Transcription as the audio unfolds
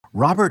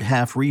Robert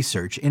Half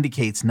research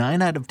indicates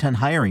 9 out of 10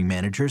 hiring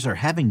managers are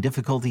having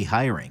difficulty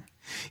hiring.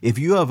 If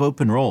you have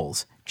open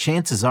roles,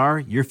 chances are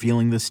you're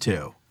feeling this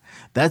too.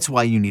 That's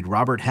why you need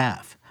Robert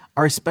Half.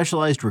 Our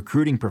specialized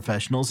recruiting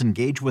professionals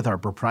engage with our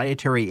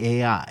proprietary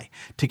AI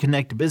to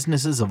connect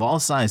businesses of all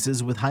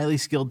sizes with highly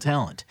skilled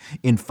talent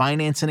in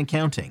finance and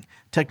accounting,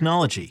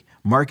 technology,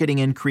 marketing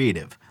and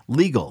creative,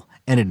 legal,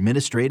 and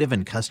administrative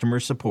and customer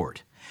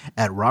support.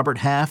 At Robert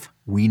Half,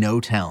 we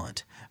know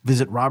talent.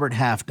 Visit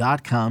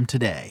roberthalf.com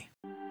today.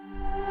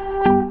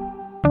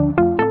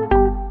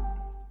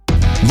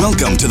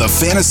 Welcome to the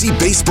Fantasy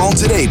Baseball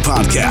Today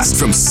podcast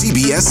from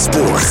CBS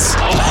Sports.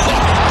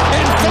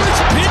 And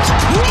first pitch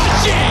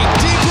crushing!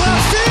 Deep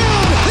left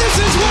field! This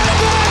is way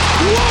back!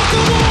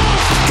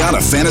 Walk-a-walk! Got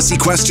a fantasy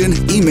question?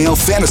 Email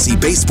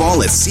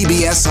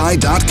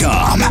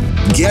fantasybaseball@cbsi.com.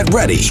 Get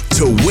ready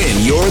to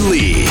win your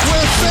league.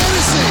 Where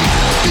fantasy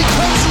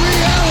becomes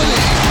reality.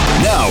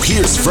 Now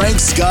here's Frank,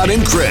 Scott,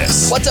 and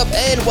Chris. What's up,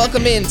 and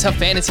welcome in to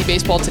Fantasy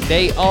Baseball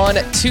Today on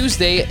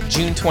Tuesday,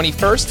 June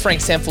 21st.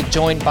 Frank Sample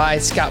joined by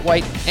Scott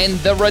White and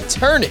the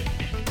returning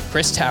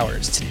Chris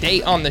Towers.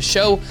 Today on the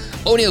show,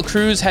 Oneil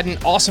Cruz had an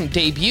awesome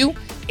debut.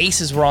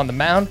 Aces were on the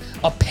mound.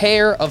 A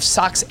pair of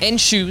socks and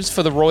shoes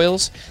for the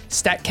Royals.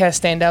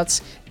 StatCast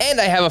standouts. And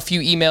I have a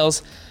few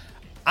emails.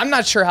 I'm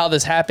not sure how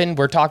this happened.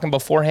 We're talking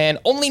beforehand.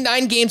 Only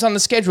 9 games on the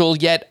schedule,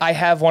 yet I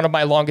have one of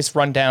my longest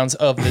rundowns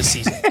of this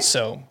season.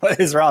 So what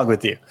is wrong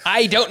with you?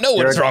 I don't know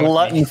what's wrong You're a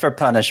with me. glutton for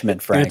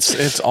punishment, Frank.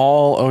 It's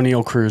all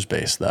Oneil Cruz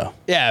based, though.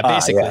 Yeah,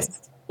 basically.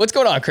 Yes. What's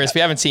going on, Chris?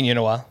 We haven't seen you in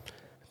a while.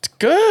 It's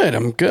good.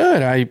 I'm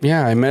good.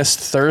 I missed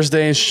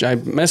Thursdays. I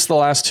missed the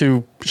last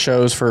 2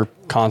 shows for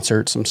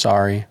concerts. I'm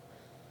sorry.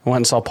 I went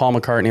and saw Paul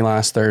McCartney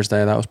last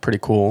Thursday. That was pretty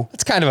cool.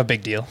 It's kind of a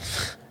big deal.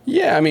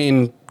 Yeah, I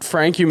mean,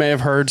 Frank, you may have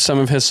heard some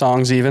of his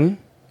songs even.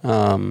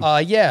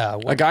 Yeah.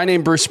 A guy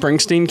named Bruce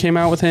Springsteen came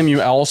out with him.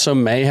 You also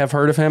may have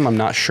heard of him. I'm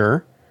not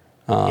sure.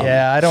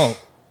 Yeah, I don't.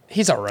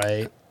 He's all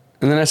right.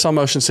 And then I saw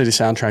Motion City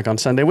Soundtrack on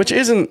Sunday, which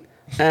isn't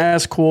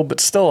as cool, but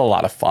still a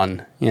lot of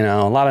fun. You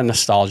know, a lot of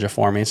nostalgia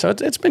for me. So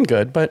it's been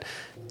good, but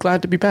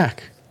glad to be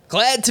back.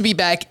 Glad to be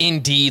back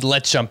indeed.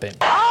 Let's jump in.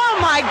 Oh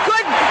my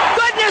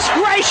goodness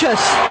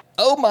gracious!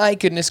 Oh my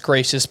goodness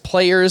gracious.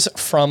 Players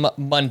from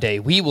Monday.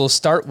 We will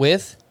start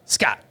with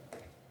Scott.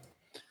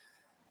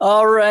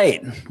 All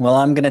right. Well,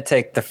 I'm going to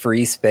take the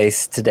free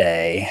space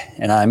today,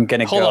 and I'm going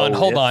to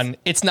Hold on.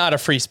 It's not a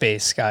free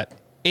space, Scott.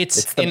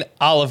 It's an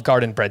Olive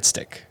Garden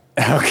breadstick.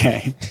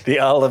 Okay. The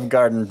Olive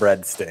Garden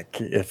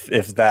breadstick,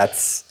 if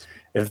that's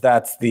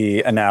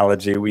the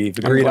analogy we've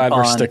agreed I'm glad upon.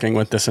 we're sticking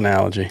with this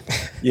analogy.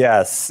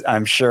 Yes,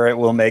 I'm sure it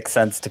will make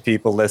sense to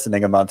people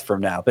listening a month from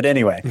now. But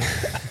anyway,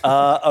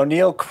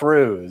 Oneil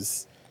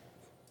Cruz.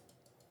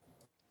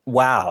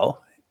 Wow.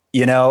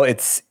 You know,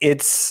 it's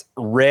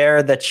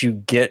rare that you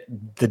get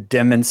the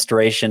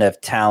demonstration of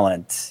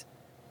talent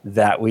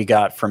that we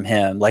got from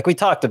him. Like we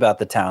talked about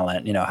the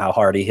talent, you know, how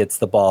hard he hits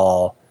the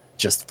ball,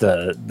 just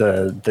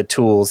the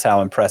tools,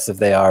 how impressive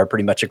they are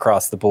pretty much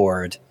across the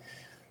board.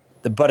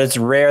 But it's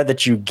rare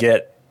that you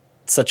get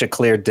such a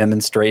clear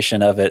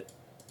demonstration of it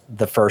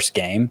the first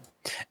game.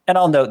 And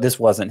I'll note this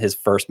wasn't his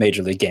first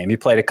major league game. He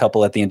played a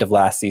couple at the end of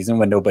last season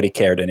when nobody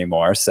cared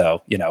anymore.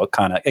 So, you know,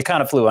 it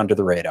kind of flew under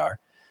the radar.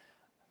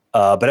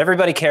 But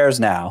everybody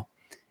cares now.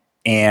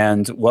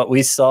 And what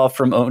we saw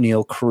from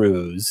Oneil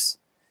Cruz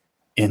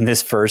in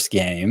this first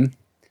game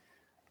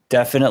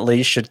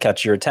definitely should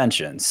catch your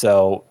attention.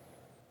 So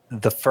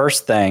the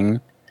first thing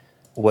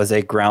was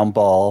a ground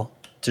ball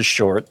to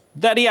short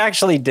that he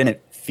actually didn't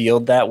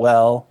field that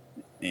well.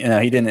 You know,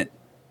 he didn't.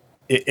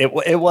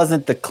 It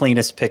wasn't the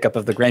cleanest pickup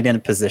of the ground. He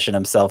didn't position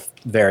himself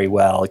very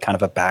well. Kind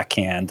of a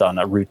backhand on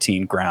a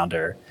routine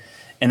grounder,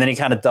 and then he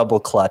kind of double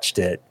clutched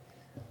it,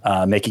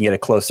 making it a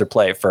closer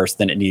play at first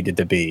than it needed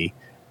to be.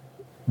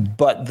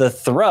 But the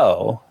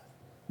throw,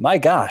 my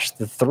gosh,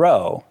 the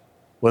throw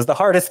was the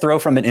hardest throw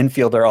from an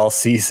infielder all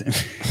season.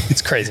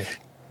 It's crazy.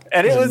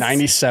 And it was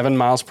 97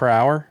 miles per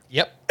hour.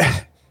 Yep.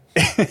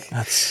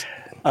 That's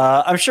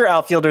I'm sure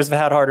outfielders have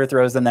had harder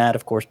throws than that.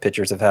 Of course,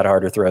 pitchers have had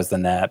harder throws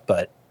than that,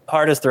 but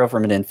hardest throw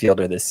from an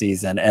infielder this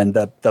season. And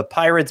the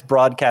Pirates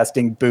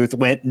broadcasting booth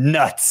went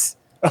nuts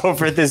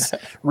over this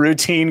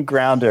routine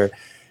grounder.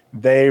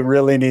 They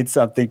really need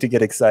something to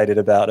get excited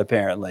about,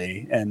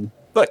 apparently. And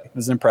look, it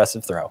was an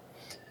impressive throw.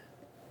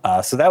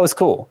 So that was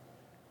cool.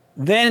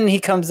 Then he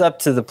comes up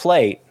to the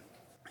plate.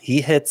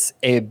 He hits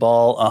a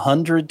ball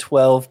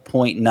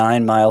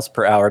 112.9 miles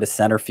per hour to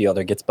center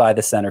fielder, gets by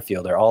the center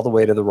fielder all the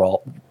way to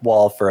the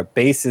wall for a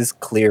bases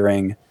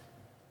clearing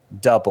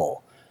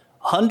double.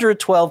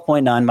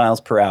 112.9 miles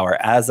per hour,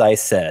 as I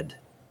said.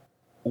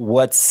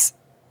 What's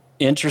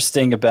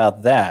interesting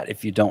about that,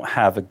 if you don't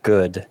have a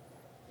good,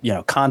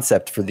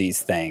 concept for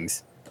these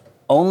things,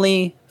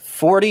 only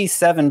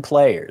 47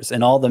 players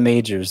in all the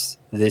majors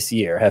this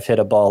year have hit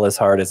a ball as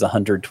hard as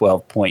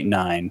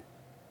 112.9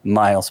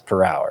 miles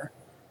per hour.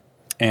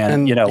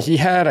 And he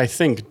had, I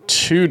think,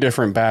 2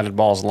 different batted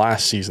balls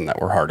last season that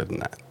were harder than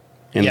that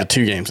in the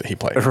 2 games that he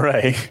played.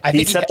 Right.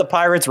 He set the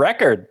Pirates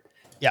record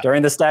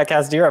during the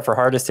Statcast era for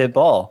hardest hit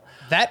ball.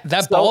 That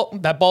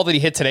ball that he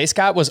hit today,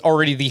 Scott, was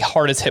already the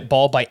hardest hit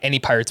ball by any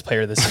Pirates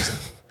player this season.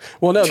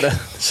 Well, no.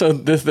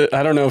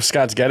 I don't know if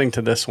Scott's getting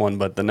to this one,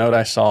 but the note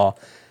I saw,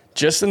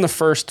 just in the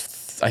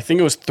first, I think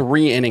it was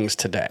 3 innings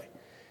today,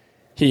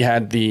 he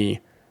had the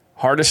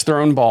hardest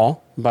thrown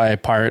ball by a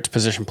Pirates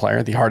position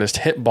player, the hardest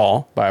hit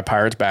ball by a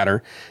Pirates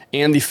batter,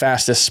 and the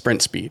fastest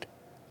sprint speed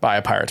by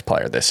a Pirates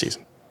player this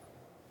season.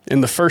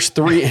 In the first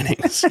 3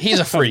 innings, he's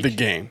a freak. Of the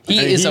game. He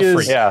is a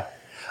freak. Yeah.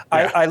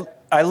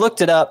 I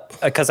looked it up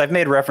because I've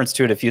made reference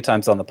to it a few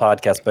times on the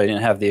podcast, but I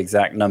didn't have the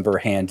exact number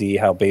handy.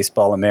 How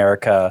Baseball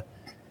America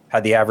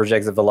had the average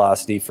exit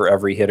velocity for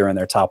every hitter in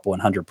their top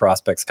 100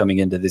 prospects coming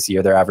into this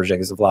year. Their average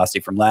exit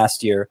velocity from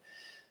last year.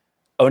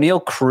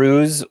 O'Neal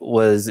Cruz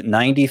was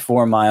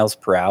 94 miles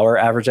per hour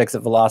average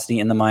exit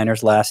velocity in the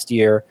minors last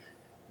year.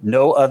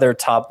 No other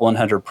top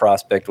 100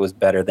 prospect was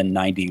better than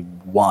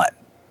 91.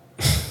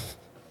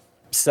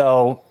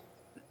 So,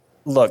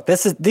 look,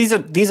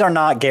 these are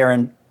not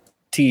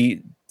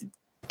guarantees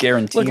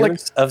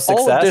of success.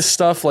 All of this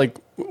stuff, like,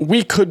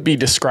 we could be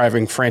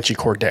describing Franchy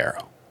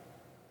Cordero.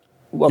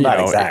 Well, not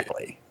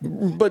exactly.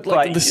 But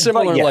the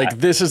similar, yeah. Like,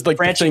 this is like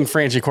the thing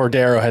Franchy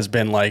Cordero has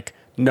been, like,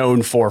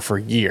 known for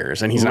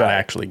years, and he's not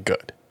actually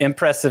good.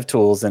 Impressive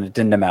tools, and it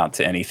didn't amount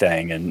to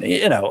anything. And,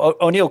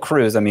 O'Neal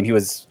Cruz, I mean, he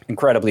was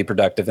incredibly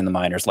productive in the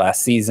minors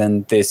last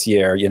season. This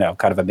year,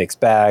 kind of a mixed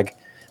bag,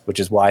 which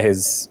is why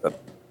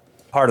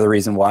part of the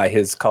reason why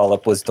his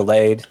call-up was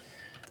delayed.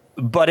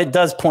 But it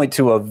does point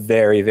to a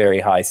very, very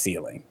high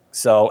ceiling.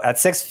 So at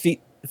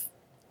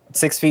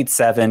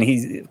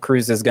 6'7",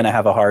 Cruz is going to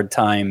have a hard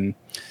time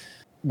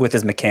with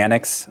his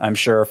mechanics, I'm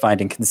sure,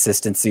 finding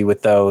consistency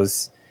with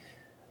those.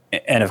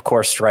 And of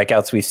course,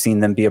 strikeouts, we've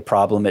seen them be a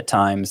problem at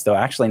times, though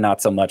actually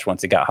not so much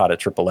once he got hot at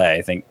AAA.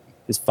 I think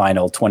his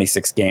final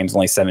 26 games,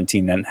 only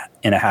 17.5%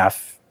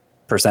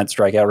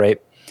 strikeout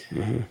rate.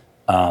 Mm-hmm.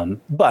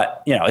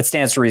 But, it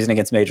stands to reason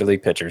against major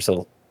league pitchers.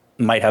 He'll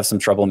might have some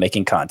trouble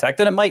making contact,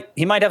 and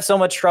he might have so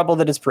much trouble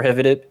that it's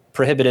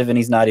prohibitive, and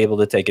he's not able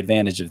to take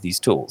advantage of these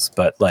tools.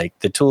 But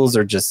the tools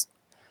are just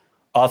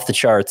off the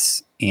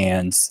charts,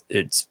 and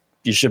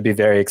you should be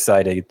very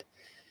excited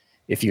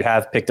if you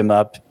have picked him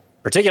up,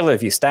 particularly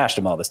if you stashed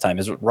him all this time.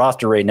 His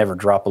roster rate never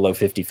dropped below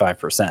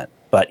 55%,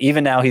 but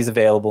even now he's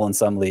available in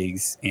some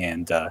leagues,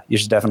 and you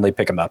should definitely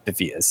pick him up if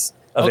he is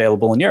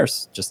available in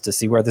yours, just to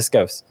see where this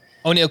goes.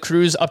 O'Neal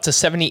Cruz up to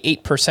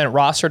 78%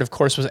 rostered, of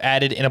course, was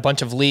added in a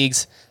bunch of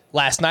leagues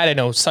last night. I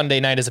know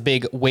Sunday night is a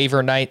big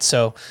waiver night,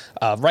 so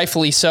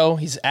rightfully so.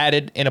 He's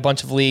added in a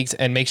bunch of leagues,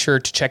 and make sure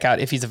to check out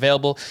if he's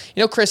available.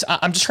 Chris,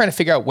 I'm just trying to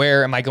figure out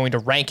where am I going to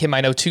rank him. I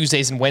know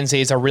Tuesdays and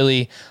Wednesdays are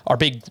really our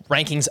big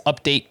rankings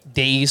update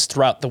days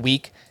throughout the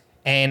week,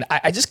 and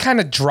I just kind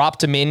of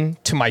dropped him in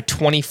to my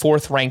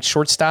 24th ranked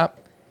shortstop,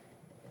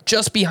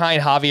 just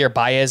behind Javier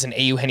Baez and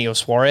Eugenio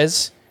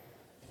Suarez.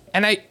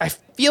 And I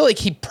feel like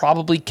he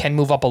probably can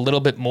move up a little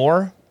bit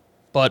more.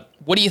 But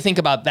what do you think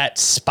about that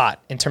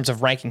spot in terms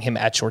of ranking him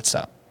at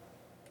shortstop?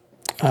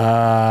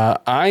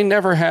 I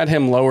never had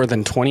him lower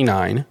than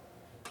 29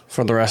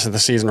 for the rest of the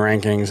season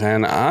rankings,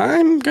 and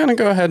I'm going to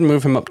go ahead and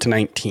move him up to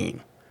 19.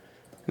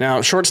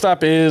 Now,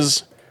 shortstop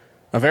is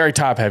a very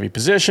top-heavy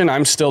position.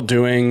 I'm still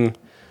doing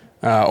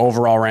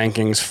overall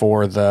rankings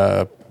for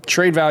the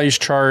trade values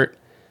chart,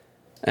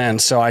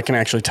 and so I can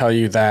actually tell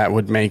you that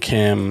would make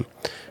him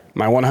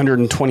my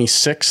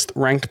 126th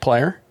ranked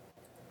player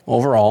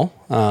overall,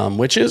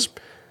 which is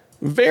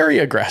very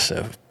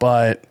aggressive,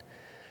 but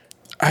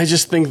I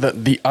just think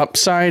that the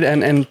upside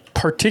and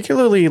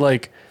particularly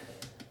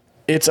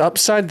it's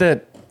upside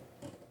that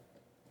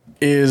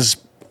is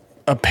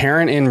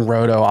apparent in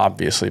Roto,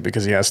 obviously,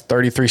 because he has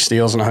 33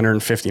 steals and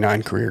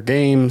 159 career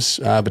games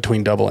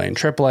between AA and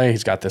AAA.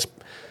 He's got this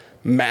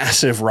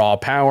massive raw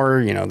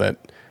power, that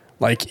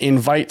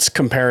invites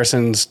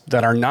comparisons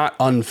that are not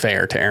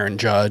unfair to Aaron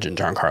Judge and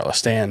Giancarlo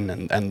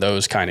Stanton and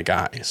those kind of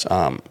guys.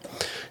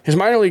 His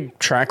minor league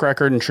track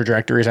record and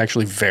trajectory is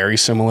actually very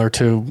similar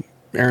to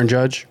Aaron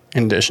Judge,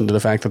 in addition to the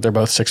fact that they're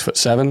both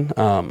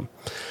 6'7".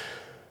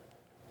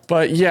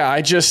 But yeah,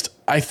 I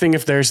think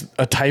if there's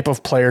a type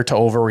of player to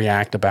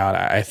overreact about,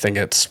 I think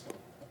it's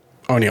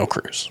O'Neal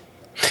Cruz.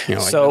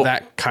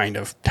 That kind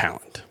of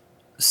talent.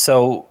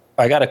 So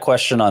I got a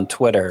question on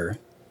Twitter.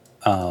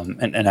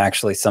 And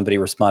actually somebody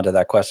responded to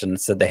that question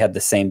and said they had the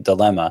same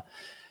dilemma.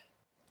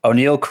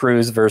 O'Neal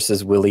Cruz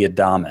versus Willy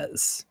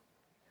Adames.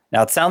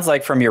 Now it sounds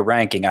like from your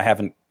ranking, I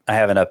haven't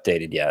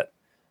updated yet.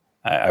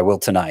 I will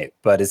tonight,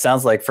 but it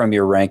sounds like from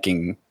your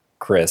ranking,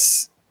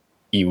 Chris,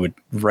 you would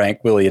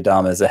rank Willy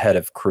Adames ahead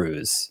of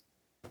Cruz.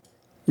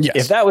 Yes.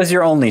 If that was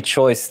your only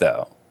choice,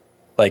 though,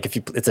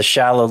 it's a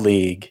shallow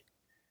league,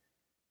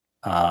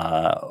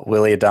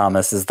 Willy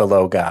Adames is the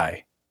low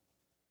guy.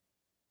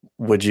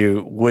 Would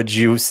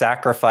you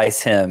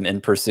sacrifice him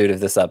in pursuit of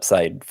this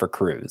upside for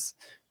Cruz?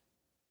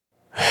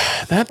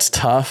 That's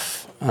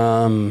tough.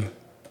 Because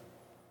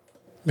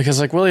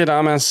Willy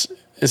Adames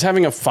is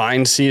having a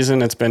fine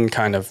season. It's been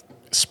kind of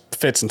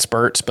fits and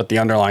spurts, but the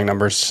underlying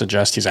numbers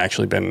suggest he's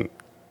actually been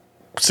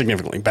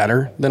significantly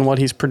better than what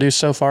he's produced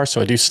so far.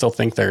 So I do still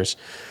think there's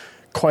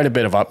quite a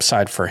bit of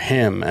upside for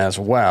him as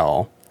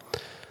well.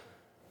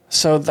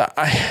 So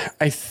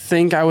I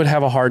think I would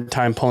have a hard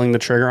time pulling the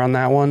trigger on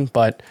that one,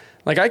 but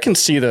like I can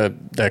see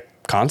the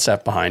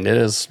concept behind it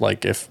is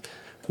like if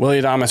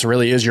Willy Adames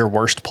really is your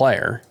worst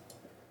player,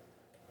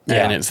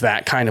 and it's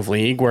that kind of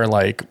league where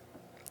like,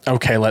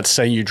 okay, let's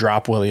say you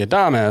drop Willy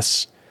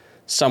Adames,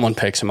 someone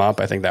picks him up.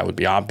 I think that would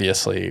be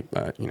obviously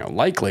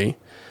likely.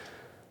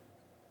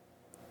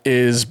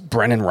 Is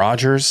Brendan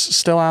Rodgers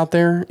still out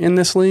there in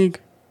this league?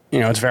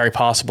 It's very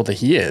possible that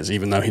he is,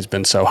 even though he's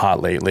been so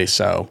hot lately.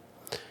 So,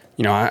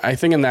 I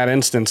think in that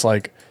instance,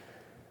 like,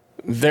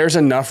 there's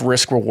enough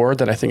risk reward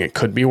that I think it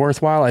could be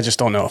worthwhile. I just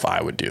don't know if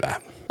I would do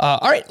that.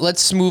 All right,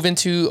 let's move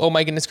into, oh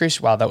my goodness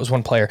gracious. Wow, that was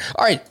one player.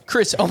 All right,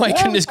 Chris, oh my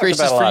goodness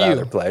gracious for you.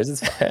 Other players.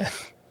 It's fine.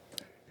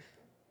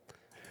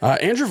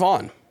 Andrew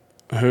Vaughn,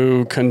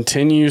 who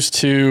continues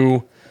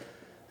to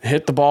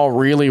hit the ball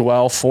really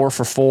well, 4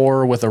 for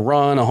 4 with a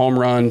run, a home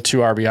run, 2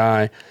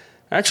 RBI.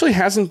 Actually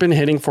hasn't been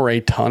hitting for a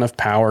ton of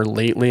power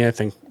lately. I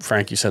think,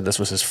 Frank, you said this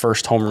was his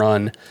first home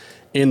run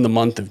in the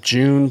month of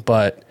June,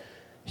 but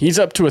he's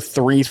up to a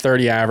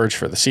 330 average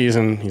for the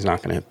season. He's not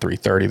going to hit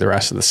 330 the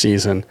rest of the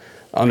season.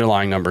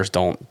 Underlying numbers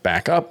don't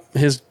back up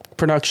his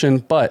production,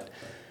 but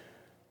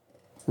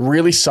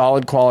really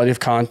solid quality of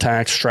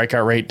contact,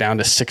 strikeout rate down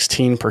to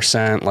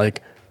 16%.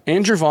 Like,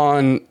 Andrew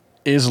Vaughn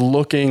is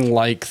looking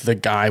like the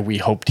guy we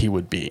hoped he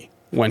would be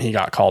when he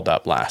got called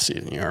up last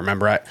season.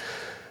 Remember,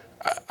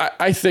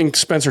 I think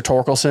Spencer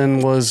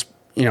Torkelson was,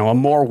 a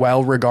more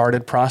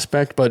well-regarded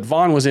prospect, but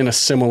Vaughn was in a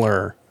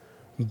similar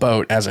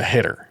boat as a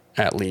hitter,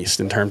 at least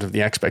in terms of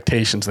the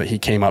expectations that he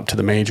came up to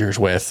the majors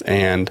with.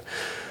 And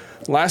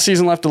last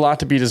season left a lot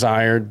to be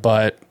desired,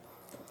 but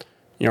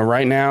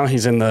right now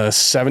he's in the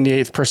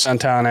 78th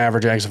percentile in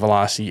average exit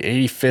velocity,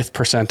 85th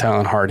percentile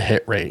in hard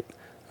hit rate,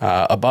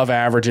 above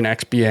average in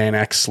XBA and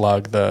X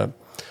slug. The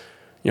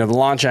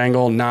launch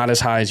angle not as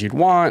high as you'd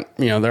want.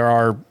 There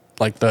are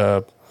like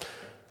the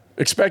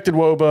expected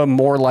WOBA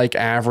more like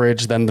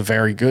average than the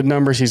very good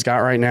numbers he's got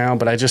right now.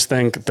 But I just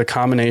think the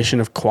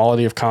combination of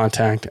quality of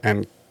contact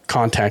and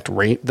contact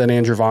rate that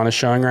Andrew Vaughn is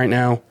showing right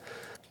now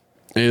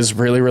is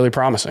really, really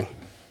promising.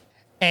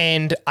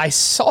 And I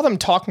saw them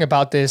talking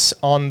about this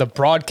on the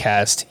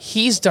broadcast.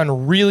 He's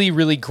done really,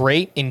 really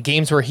great in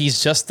games where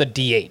he's just the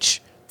DH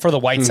for the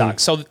White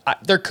Sox. So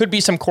there could be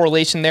some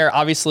correlation there.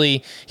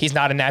 Obviously, he's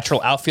not a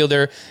natural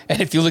outfielder.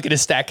 And if you look at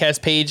his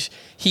StatCast page,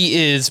 he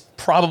is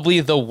probably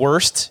the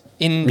worst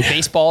in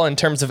baseball in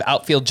terms of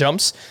outfield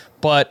jumps.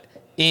 But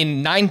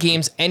in 9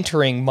 games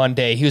entering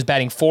Monday, he was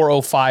batting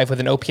 .405 with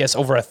an OPS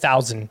over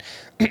 1,000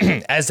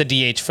 as the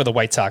DH for the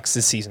White Sox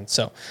this season.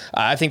 So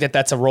I think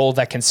that's a role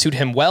that can suit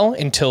him well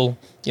until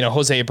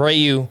Jose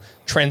Abreu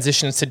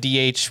transitions to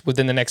DH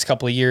within the next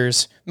couple of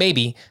years,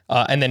 maybe,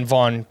 and then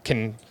Vaughn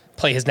can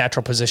play his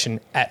natural position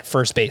at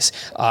first base.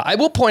 I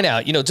will point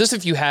out, just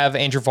if you have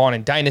Andrew Vaughn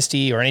in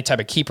Dynasty or any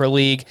type of keeper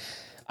league,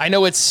 I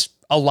know it's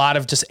a lot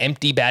of just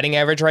empty batting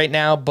average right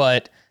now,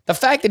 but the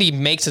fact that he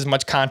makes as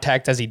much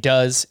contact as he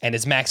does and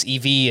his max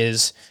EV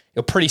is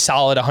pretty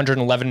solid,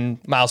 111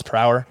 miles per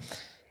hour,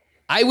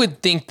 I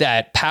would think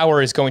that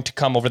power is going to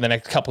come over the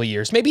next couple of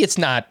years. Maybe it's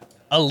not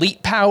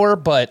elite power,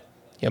 but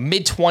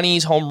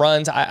mid-20s home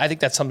runs. I think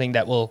that's something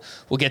that we'll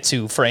get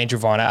to for Andrew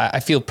Vaughn.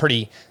 I feel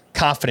pretty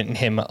confident in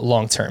him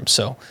long term.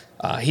 So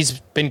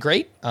he's been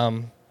great.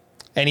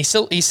 And he's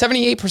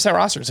 78%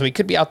 rostered, so he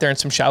could be out there in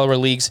some shallower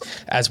leagues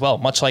as well,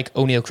 much like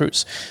Oneil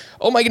Cruz.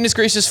 Oh my goodness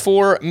gracious,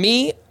 for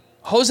me,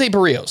 Jose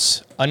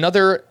Berrios,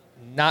 another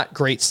not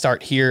great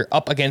start here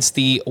up against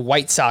the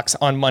White Sox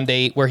on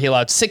Monday, where he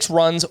allowed 6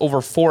 runs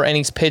over 4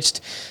 innings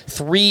pitched,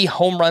 3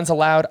 home runs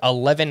allowed,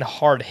 11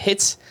 hard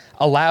hits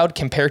allowed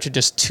compared to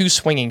just 2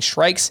 swinging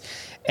strikes.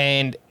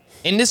 And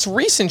in this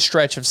recent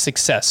stretch of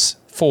success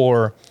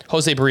for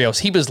Jose Berrios,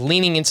 he was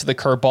leaning into the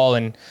curveball,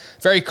 and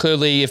very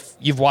clearly, if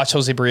you've watched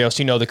Jose Berrios,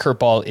 the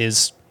curveball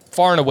is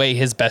far and away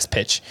his best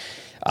pitch.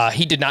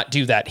 He did not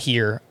do that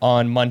here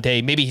on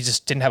Monday. Maybe he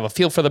just didn't have a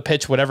feel for the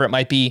pitch, whatever it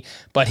might be,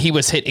 but he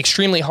was hit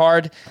extremely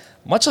hard,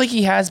 much like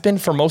he has been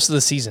for most of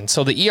the season.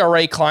 So the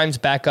ERA climbs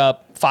back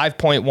up,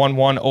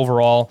 5.11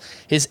 overall.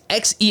 His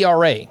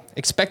xERA,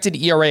 expected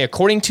ERA,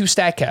 according to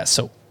StatCast,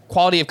 so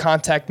quality of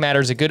contact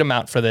matters a good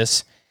amount for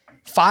this,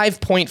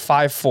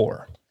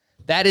 5.54.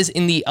 That is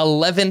in the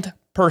 11th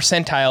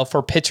percentile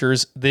for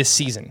pitchers this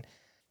season.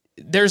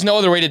 There's no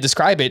other way to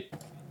describe it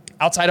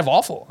outside of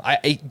awful.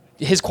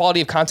 His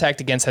quality of contact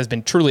against has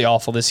been truly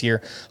awful this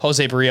year.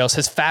 Jose Berrios,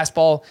 his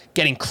fastball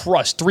getting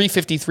crushed,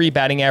 353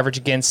 batting average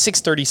against,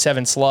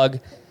 637 slug.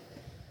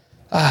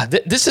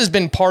 This has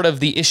been part of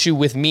the issue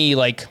with me,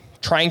 like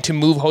trying to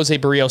move Jose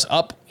Berrios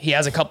up. He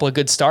has a couple of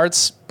good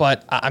starts,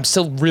 but I'm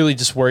still really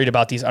just worried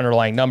about these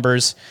underlying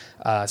numbers.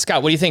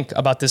 Scott, what do you think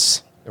about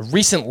this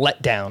recent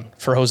letdown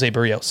for Jose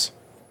Berrios?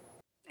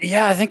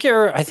 Yeah, I think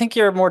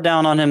you're more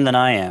down on him than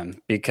I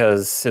am,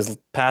 because his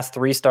past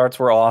 3 starts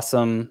were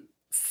awesome.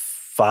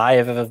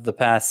 5 of the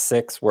past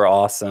 6 were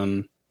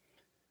awesome.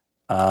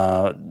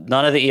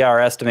 None of the ER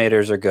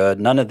estimators are good.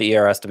 None of the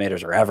ER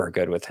estimators are ever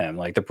good with him.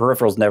 Like the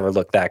peripherals never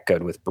look that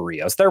good with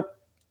Barrios. They're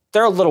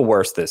a little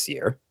worse this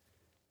year,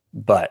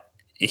 but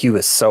he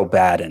was so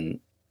bad in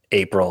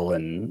April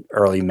and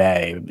early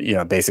May,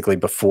 basically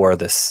before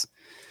this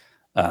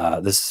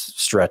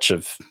stretch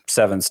of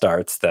 7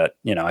 starts that,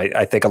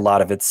 I think a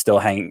lot of it's still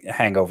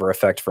hangover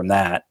effect from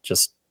that.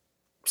 Just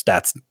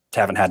stats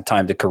haven't had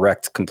time to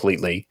correct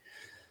completely.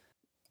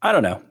 I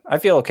don't know. I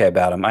feel okay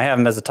about him. I have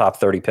him as a top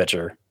 30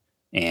 pitcher,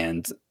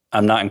 and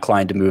I'm not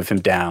inclined to move him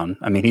down.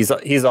 I mean,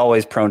 he's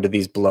always prone to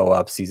these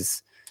blow-ups.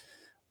 He's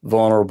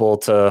vulnerable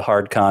to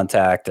hard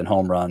contact and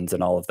home runs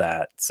and all of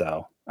that.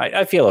 So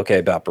I feel okay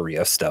about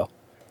Barrios still.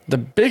 The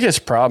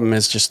biggest problem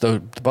is just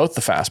both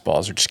the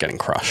fastballs are just getting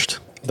crushed.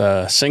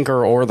 The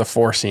sinker or the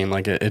four seam,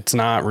 it's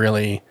not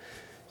really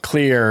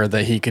clear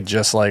that he could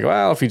just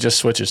if he just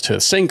switches to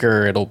a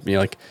sinker, it'll be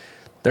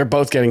they're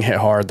both getting hit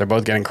hard. They're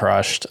both getting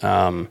crushed.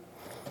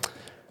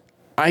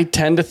 I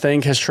tend to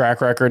think his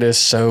track record is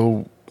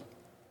so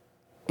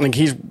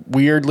he's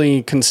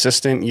weirdly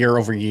consistent year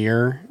over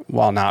year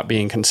while not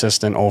being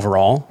consistent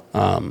overall.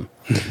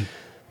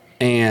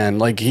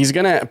 And he's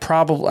going to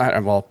probably,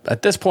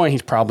 at this point,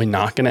 he's probably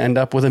not going to end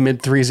up with a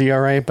mid-3s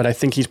ERA, but I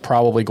think he's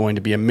probably going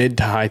to be a mid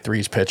to high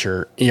 3s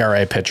pitcher,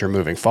 ERA pitcher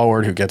moving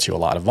forward who gets you a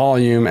lot of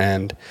volume,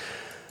 and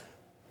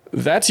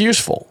that's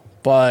useful.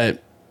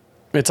 But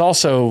it's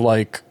also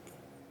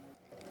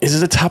is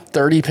it a top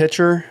 30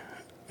 pitcher?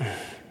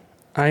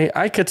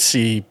 I could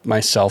see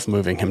myself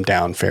moving him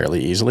down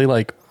fairly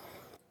easily,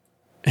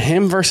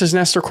 him versus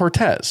Nestor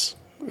Cortez.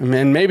 I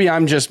mean, maybe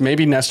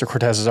Nestor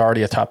Cortez is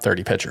already a top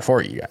 30 pitcher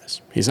for you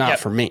guys. He's not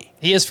for me.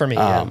 He is for me.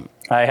 Yeah.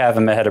 I have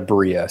him ahead of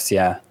Barrios.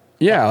 Yeah.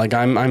 Yeah.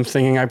 I'm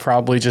thinking I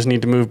probably just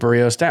need to move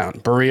Barrios down.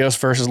 Barrios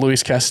versus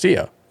Luis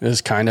Castillo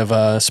is kind of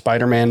a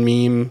Spider-Man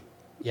meme.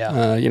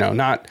 Yeah.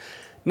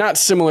 Not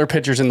similar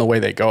pitchers in the way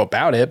they go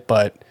about it,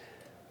 but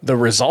the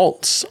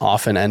results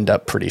often end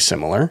up pretty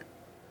similar.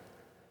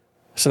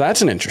 So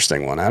that's an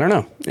interesting one. I don't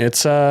know.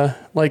 It's I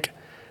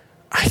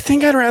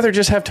think I'd rather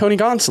just have Tony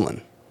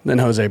Gonsolin than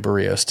Jose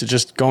Barrios to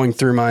just going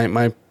through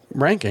my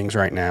rankings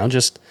right now.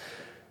 Just,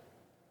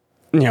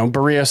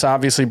 Barrios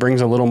obviously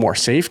brings a little more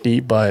safety,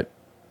 but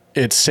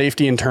it's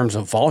safety in terms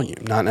of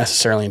volume, not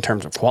necessarily in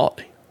terms of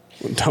quality.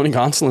 Tony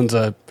Gonsolin's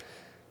a,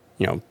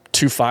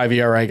 2.5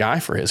 ERA guy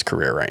for his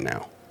career right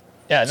now.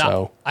 Yeah,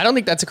 no, I don't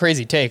think that's a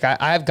crazy take.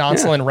 I have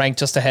Gonsolin ranked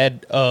just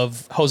ahead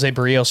of Jose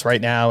Barrios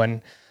right now,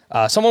 and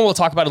someone we'll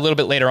talk about a little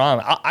bit later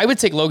on. I would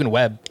take Logan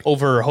Webb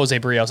over Jose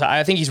Barrios.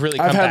 I think he's really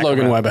come back. I've had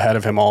Logan Webb ahead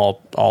of him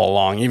all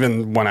along,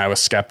 even when I was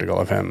skeptical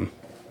of him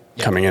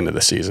coming into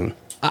the season.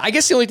 I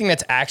guess the only thing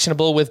that's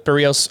actionable with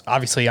Barrios,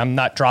 obviously I'm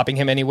not dropping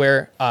him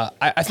anywhere.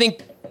 I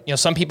think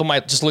some people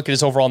might just look at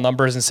his overall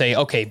numbers and say,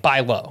 okay,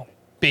 buy low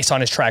based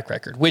on his track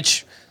record,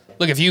 which,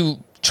 look, if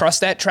you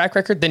trust that track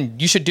record, then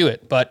you should do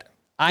it. But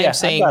I'm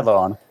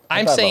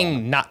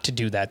saying not to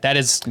do that. That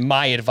is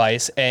my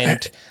advice.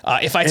 And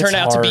if I turn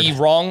out to be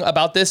wrong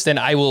about this, then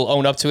I will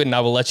own up to it and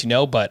I will let you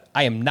know. But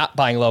I am not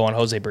buying low on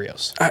Jose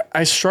Barrios.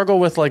 I struggle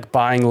with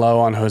buying low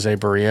on Jose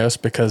Barrios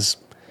because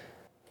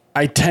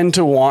I tend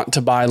to want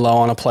to buy low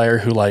on a player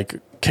who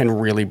can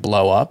really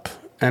blow up.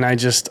 And I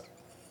just,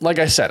 like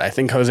I said, I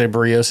think Jose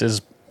Barrios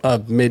is a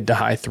mid to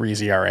high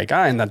 3s ERA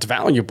guy, and that's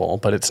valuable,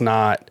 but it's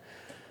not,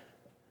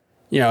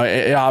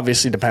 it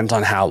obviously depends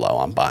on how low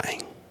I'm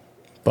buying.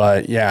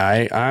 But yeah,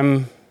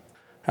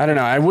 I don't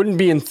know. I wouldn't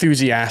be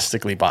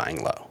enthusiastically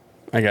buying low,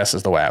 I guess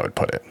is the way I would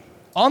put it.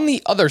 On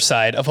the other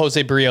side of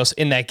Jose Barrios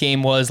in that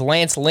game was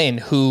Lance Lynn,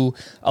 who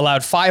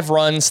allowed 5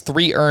 runs,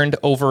 3 earned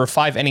over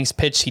 5 innings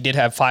pitched. He did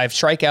have 5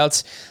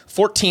 strikeouts,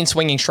 14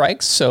 swinging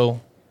strikes.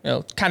 So,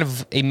 kind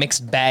of a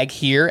mixed bag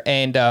here.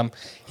 And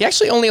he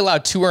actually only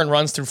allowed 2 earned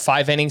runs through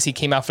 5 innings. He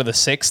came out for the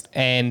 6th,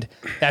 and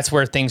that's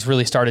where things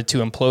really started to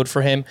implode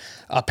for him.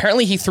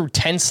 Apparently, he threw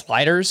 10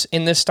 sliders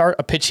in this start,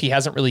 a pitch he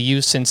hasn't really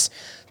used since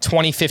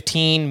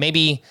 2015.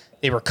 Maybe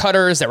they were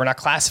cutters that were not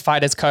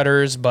classified as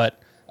cutters,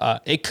 but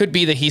it could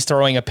be that he's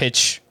throwing a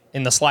pitch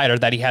in the slider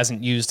that he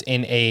hasn't used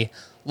in a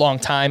long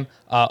time.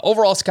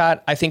 Overall,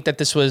 Scott, I think that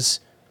this was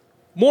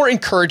more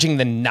encouraging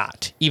than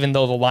not, even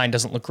though the line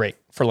doesn't look great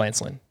for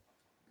Lance Lynn.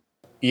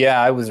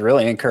 Yeah, I was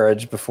really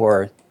encouraged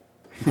before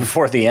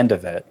the end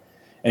of it.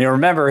 And you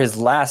remember his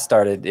last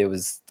started, it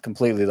was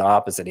completely the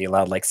opposite. He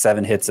allowed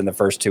 7 hits in the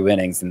first 2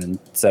 innings and then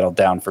settled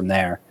down from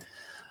there.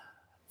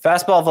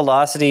 Fastball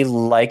velocity,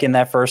 in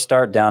that first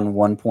start, down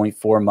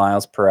 1.4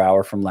 miles per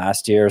hour from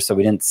last year. So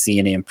we didn't see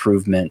any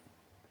improvement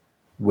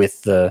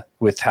with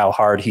how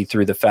hard he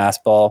threw the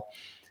fastball.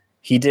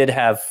 He did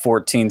have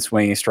 14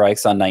 swinging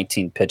strikes on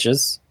 19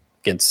 pitches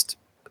against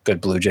a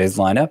good Blue Jays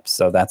lineup.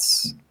 So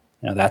that's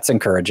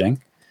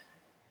encouraging.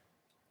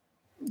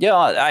 Yeah,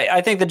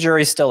 I think the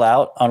jury's still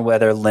out on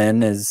whether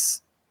Lynn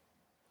is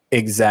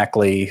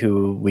exactly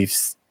who we've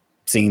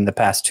seen the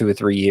past 2 or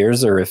 3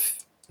 years, or if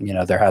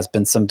there has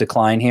been some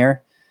decline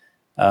here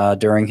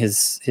during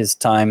his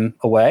time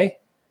away.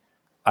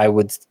 I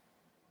would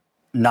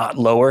not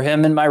lower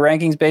him in my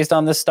rankings based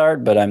on this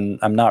start, but I'm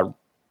not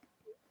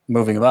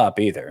moving him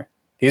up either.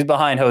 He's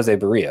behind Jose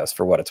Barrios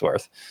for what it's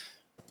worth.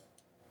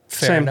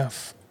 Fair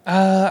enough.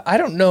 I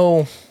don't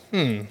know.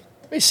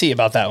 Let me see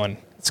about that one.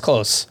 It's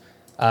close.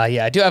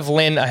 I do have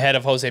Lynn ahead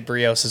of Jose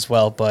Barrios as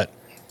well, but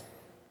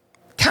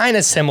kind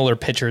of similar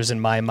pitchers in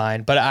my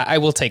mind. But I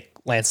will take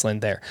Lance Lynn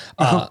there.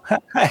 I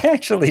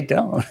actually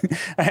don't.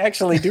 I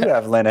actually do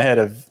have Lynn ahead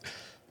of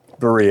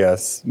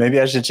Barrios. Maybe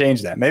I should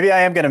change that. Maybe I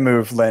am going to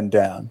move Lynn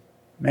down.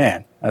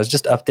 Man, I was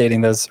just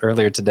updating those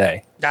earlier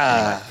today.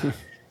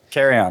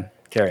 Carry on.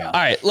 All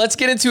right, let's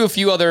get into a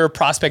few other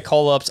prospect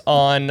call-ups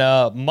on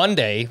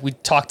Monday. We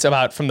talked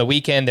about from the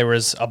weekend, there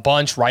was a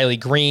bunch, Riley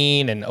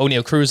Green and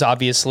O'Neill Cruz,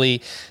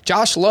 obviously.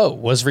 Josh Lowe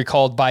was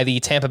recalled by the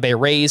Tampa Bay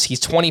Rays.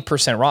 He's 20%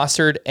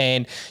 rostered,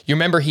 and you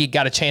remember he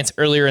got a chance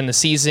earlier in the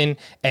season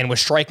and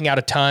was striking out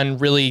a ton,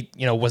 really,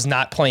 was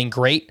not playing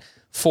great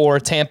for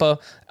Tampa.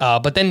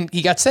 But then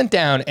he got sent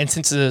down, and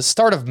since the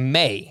start of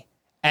May,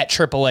 at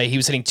AAA, he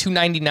was hitting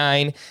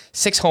 .299,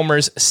 6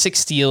 homers, 6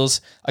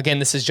 steals. Again,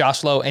 this is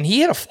Josh Lowe, and he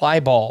hit a fly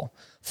ball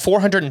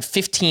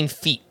 415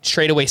 feet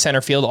straightaway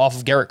center field off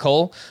of Garrett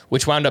Cole,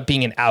 which wound up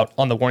being an out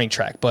on the warning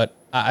track. But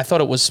I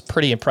thought it was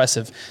pretty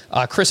impressive.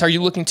 Chris, are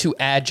you looking to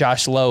add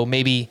Josh Lowe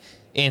maybe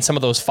in some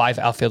of those 5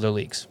 outfielder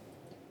leagues?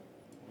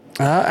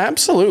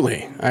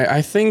 Absolutely.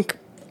 I think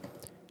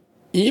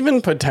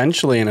even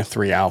potentially in a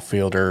 3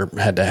 outfielder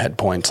head-to-head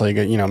points, like,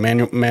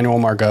 Manuel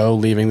Margot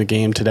leaving the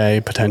game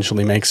today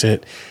potentially makes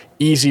it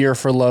easier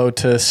for Lowe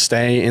to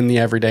stay in the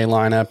everyday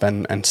lineup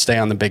and stay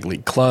on the big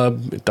league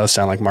club. It does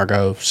sound like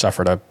Margot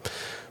suffered a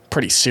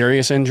pretty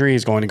serious injury.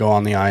 He's going to go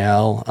on the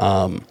IL.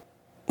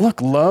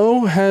 Look,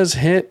 Lowe has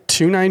hit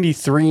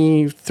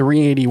 .293,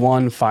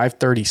 .381,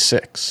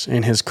 .536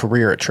 in his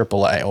career at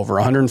AAA, over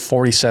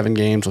 147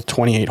 games with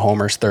 28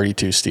 homers,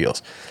 32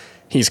 steals.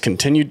 He's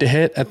continued to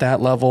hit at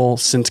that level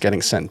since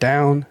getting sent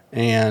down,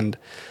 and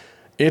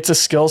it's a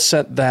skill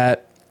set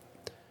that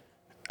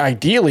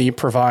ideally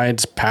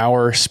provides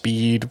power,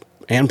 speed,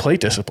 and plate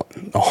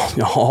discipline.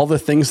 All the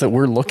things that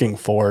we're looking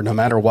for, no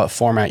matter what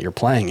format you're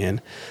playing in.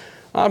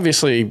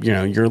 Obviously,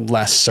 you're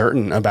less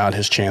certain about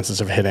his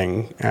chances of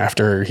hitting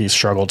after he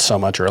struggled so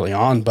much early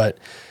on, but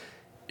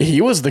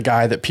he was the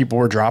guy that people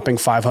were dropping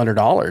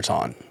 $500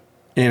 on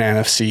in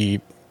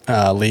NFC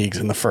leagues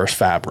in the first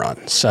Fab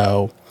run.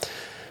 So,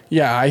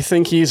 yeah, I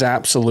think he's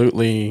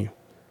absolutely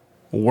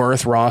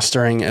worth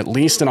rostering, at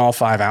least in all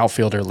 5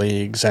 outfielder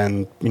leagues,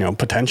 and,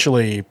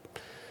 potentially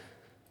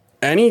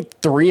any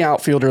 3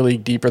 outfielder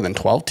league deeper than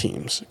 12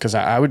 teams. Because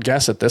I would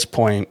guess at this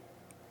point,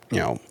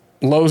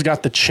 Lowe's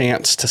got the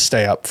chance to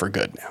stay up for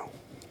good now.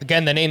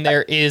 Again, the name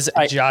there is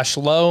Josh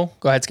Lowe.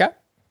 Go ahead, Scott.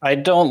 I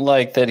don't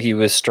like that he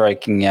was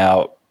striking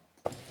out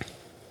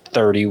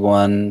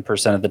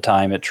 31% of the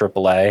time at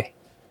AAA.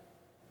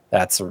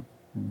 That's a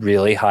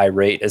really high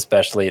rate,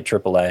 especially at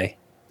AAA.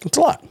 It's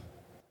a lot.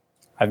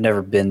 I've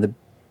never been the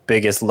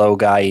biggest Lowe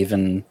guy,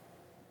 even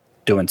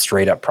doing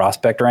straight up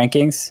prospect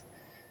rankings.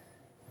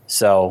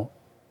 So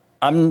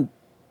I'd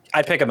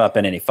pick him up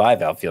in any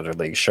 5 outfielder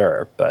league,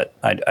 sure, but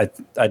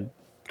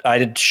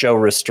I'd show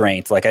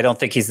restraint. Like, I don't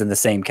think he's in the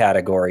same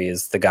category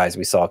as the guys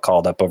we saw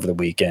called up over the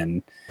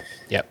weekend.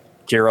 Yep.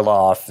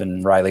 Kirilloff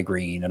and Riley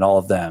Green and all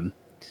of them,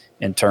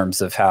 in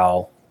terms of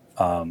how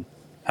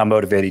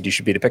motivated you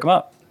should be to pick him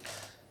up.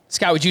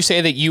 Scott, would you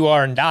say that you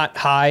are not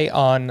high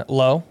on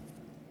Lowe?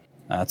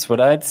 That's what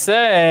I'd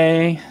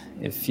say,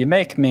 if you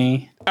make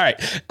me. All right.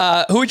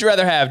 Who would you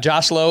rather have,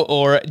 Josh Lowe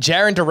or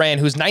Jarren Duran,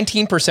 who's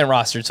 19%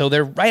 rostered? So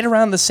they're right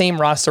around the same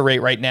roster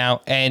rate right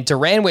now. And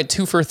Duran went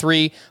 2 for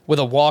 3 with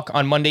a walk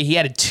on Monday. He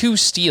added 2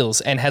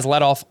 steals and has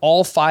led off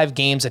all 5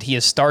 games that he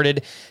has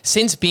started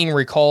since being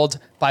recalled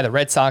by the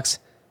Red Sox.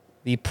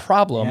 The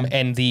problem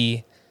and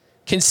the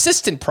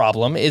consistent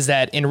problem is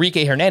that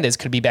Enrique Hernandez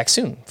could be back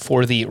soon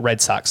for the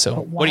Red Sox. So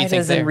what do you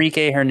think does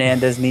Enrique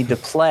Hernandez need to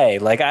play?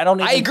 Like, I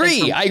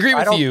agree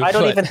with you. I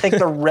don't even think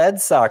the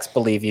Red Sox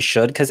believe he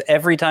should, because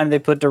every time they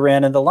put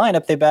Duran in the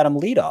lineup, they bat him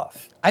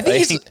leadoff. I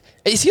think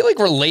is he like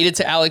related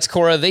to Alex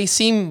Cora? They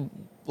seem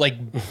like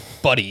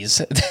buddies,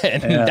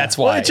 and that's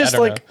why. Well, it's just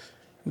like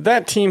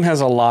that team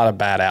has a lot of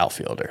bad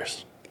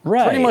outfielders.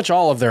 Right. Pretty much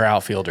all of their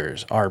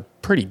outfielders are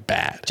pretty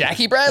bad.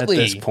 Jackie Bradley at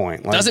this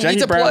point. Like, doesn't Jackie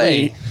need to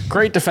Bradley, play.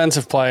 Great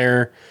defensive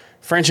player.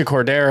 Franchy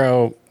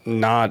Cordero,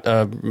 not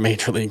a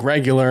major league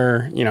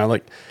regular.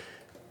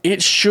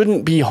 It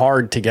shouldn't be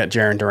hard to get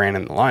Jarren Duran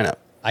in the lineup.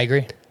 I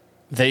agree.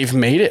 They've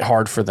made it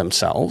hard for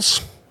themselves.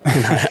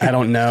 And I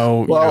don't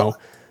know,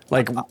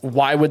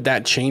 why would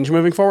that change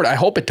moving forward? I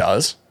hope it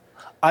does.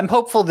 I'm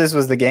hopeful this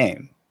was the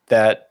game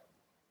that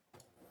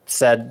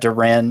said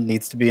Duran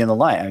needs to be in the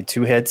line. I mean,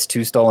 2 hits,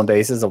 2 stolen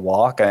bases, a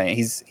walk. I mean,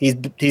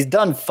 he's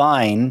done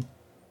fine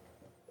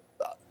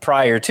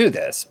prior to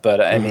this, but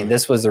I mean,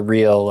 this was a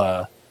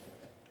real,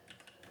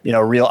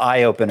 real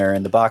eye opener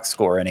in the box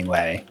score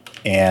anyway.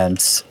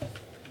 And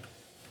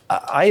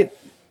I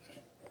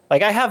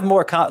have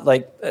more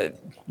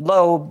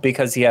Lowe,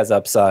 because he has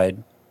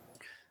upside.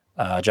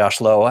 Josh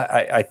Lowe,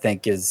 I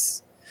think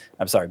because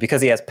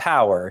he has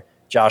power.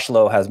 Josh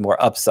Lowe has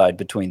more upside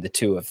between the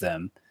two of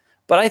them.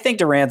 But I think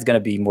Duran's going to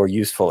be more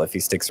useful if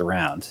he sticks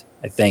around.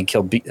 I think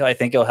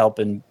he'll help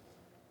in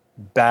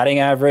batting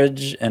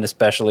average and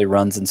especially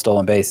runs and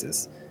stolen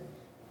bases.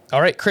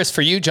 All right, Chris,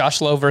 for you,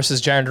 Josh Lowe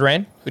versus Jarren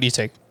Duran, who do you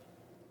take?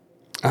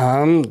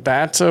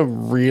 That's a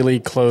really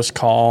close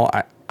call.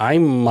 I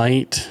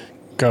might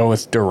go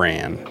with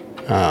Duran.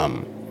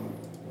 And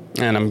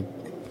I'm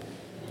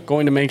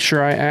going to make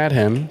sure I add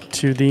him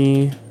to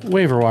the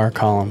waiver wire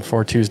column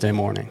for Tuesday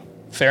morning.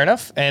 Fair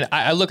enough. And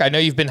I know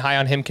you've been high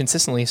on him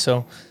consistently,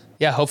 so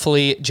yeah,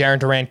 hopefully Jarren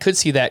Duran could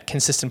see that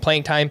consistent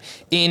playing time.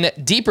 In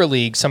deeper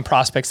leagues, some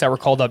prospects that were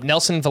called up.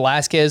 Nelson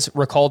Velasquez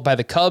recalled by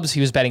the Cubs.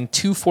 He was batting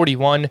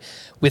 .241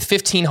 with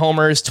 15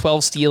 homers,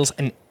 12 steals,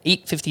 and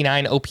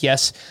 .859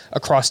 OPS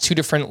across 2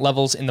 different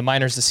levels in the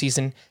minors this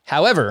season.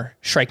 However,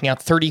 striking out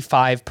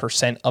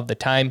 35% of the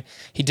time.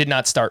 He did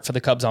not start for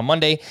the Cubs on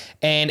Monday.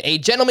 And a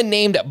gentleman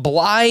named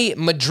Bly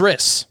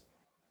Madris.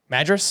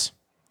 Madris?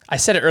 I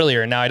said it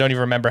earlier, and now I don't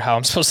even remember how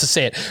I'm supposed to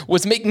say it,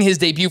 was making his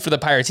debut for the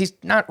Pirates. He's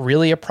not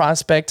really a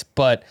prospect,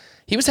 but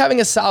he was having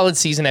a solid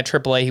season at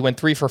AAA. He went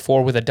 3 for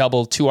 4 with a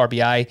double, 2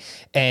 RBI,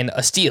 and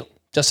a steal.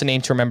 Just a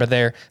name to remember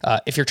there.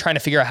 If you're trying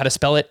to figure out how to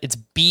spell it, it's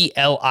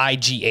Bligh.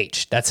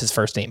 That's his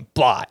first name,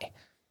 Bly.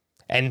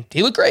 And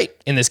he looked great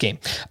in this game.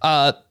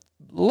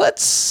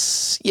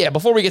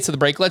 Before we get to the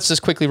break, let's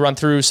just quickly run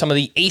through some of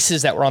the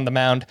aces that were on the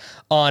mound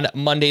on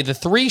Monday. The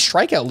 3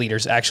 strikeout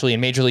leaders, actually, in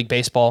Major League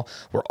Baseball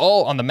were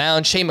all on the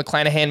mound. Shane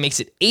McClanahan makes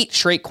it 8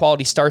 straight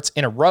quality starts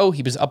in a row.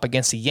 He was up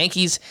against the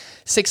Yankees.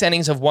 6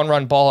 innings of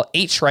 1-run ball,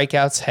 8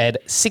 strikeouts, had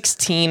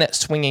 16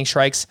 swinging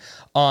strikes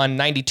on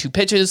 92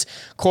 pitches.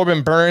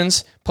 Corbin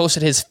Burns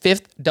posted his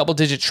 5th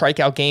double-digit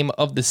strikeout game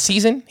of the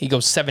season. He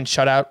goes 7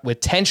 shutout with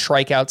 10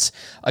 strikeouts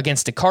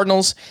against the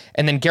Cardinals.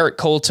 And then Garrett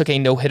Cole took a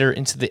no-hitter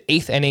into the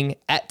 8th inning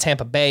at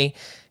Tampa Bay.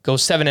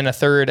 Goes 7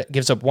 1/3,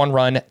 gives up 1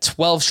 run,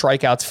 12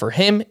 strikeouts for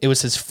him. It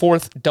was his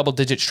 4th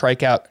double-digit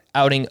strikeout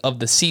outing of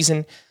the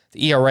season.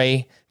 The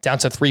ERA down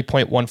to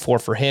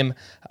 3.14 for him.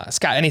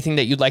 Scott, anything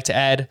that you'd like to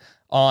add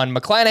on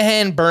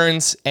McClanahan,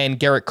 Burns, and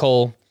Garrett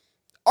Cole?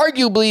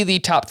 Arguably the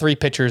top 3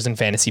 pitchers in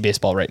fantasy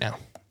baseball right now.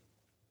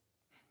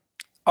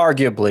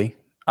 Arguably.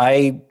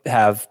 I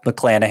have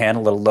McClanahan a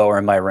little lower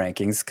in my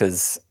rankings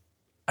because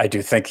I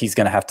do think he's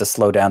going to have to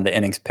slow down the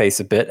innings pace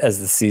a bit as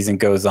the season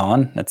goes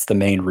on. That's the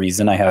main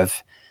reason. I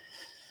have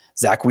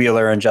Zach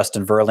Wheeler and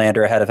Justin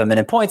Verlander ahead of him. And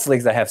in points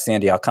leagues, I have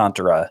Sandy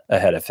Alcantara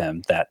ahead of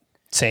him, that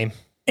same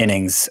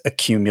innings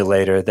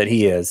accumulator that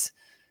he is.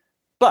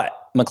 But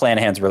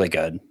McClanahan's really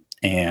good.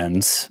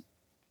 And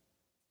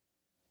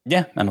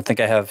yeah, I don't think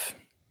I have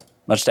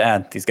much to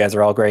add. These guys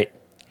are all great.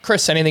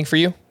 Chris, anything for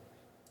you?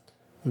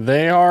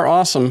 They are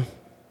awesome.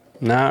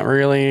 Not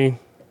really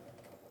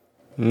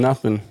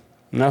nothing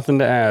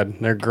to add.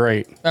 They're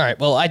great. All right,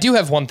 well, I do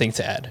have one thing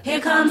to add.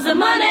 Here comes the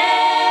money.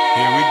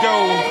 Here we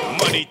go.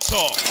 Money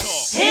talk.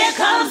 Here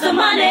comes the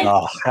money.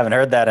 Oh, haven't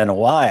heard that in a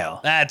while.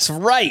 That's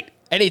right.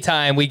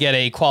 Anytime we get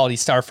a quality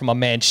start from a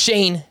man,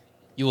 Shane,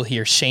 you will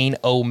hear Shane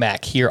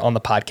O'Mac here on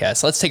the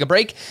podcast. Let's take a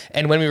break,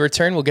 and when we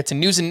return, we'll get to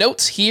news and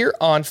notes here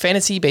on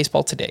Fantasy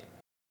Baseball Today.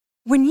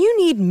 When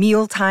you need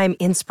mealtime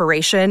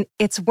inspiration,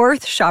 it's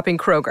worth shopping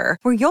Kroger,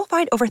 where you'll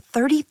find over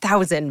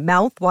 30,000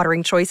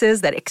 mouth-watering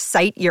choices that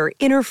excite your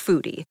inner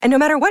foodie. And no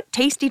matter what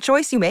tasty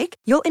choice you make,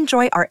 you'll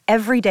enjoy our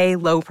everyday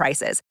low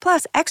prices,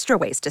 plus extra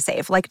ways to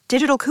save, like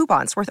digital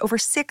coupons worth over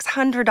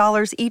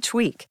 $600 each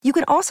week. You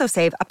can also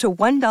save up to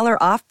 $1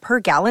 off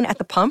per gallon at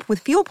the pump with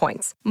fuel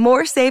points.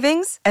 More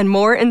savings and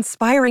more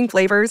inspiring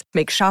flavors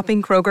make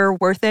shopping Kroger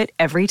worth it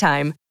every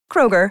time.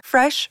 Kroger,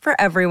 fresh for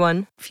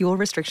everyone. Fuel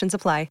restrictions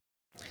apply.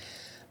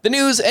 The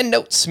news and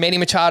notes. Manny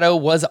Machado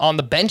was on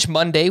the bench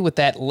Monday with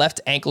that left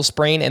ankle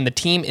sprain, and the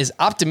team is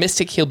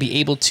optimistic he'll be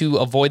able to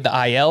avoid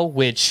the IL,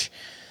 which,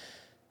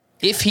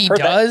 if he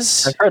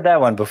does... I've heard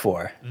that one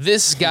before.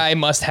 This guy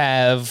must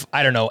have,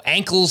 I don't know,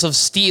 ankles of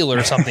steel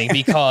or something,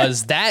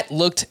 because that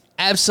looked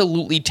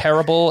absolutely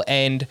terrible,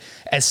 and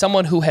as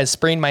someone who has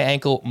sprained my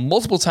ankle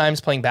multiple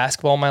times playing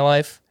basketball in my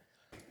life,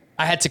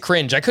 I had to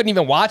cringe. I couldn't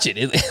even watch it.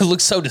 It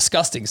looks so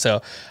disgusting.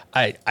 So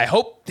I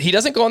hope he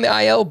doesn't go on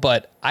the IL,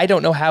 but I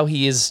don't know how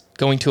he is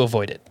going to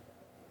avoid it.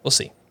 We'll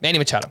see. Manny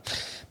Machado.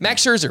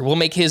 Max Scherzer will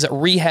make his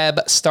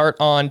rehab start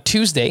on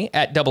Tuesday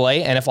at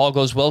AA, and if all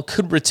goes well,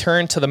 could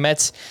return to the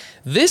Mets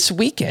this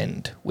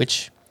weekend,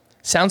 which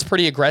sounds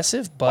pretty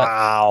aggressive, but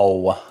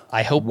wow.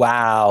 I hope.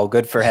 Wow,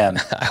 good for him.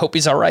 I hope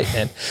he's all right,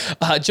 man.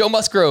 Joe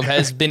Musgrove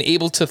has been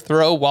able to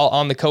throw while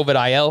on the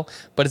COVID IL,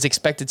 but is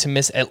expected to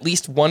miss at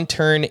least one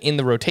turn in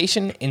the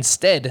rotation.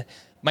 Instead,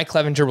 Mike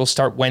Clevenger will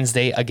start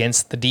Wednesday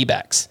against the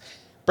D-backs.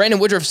 Brandon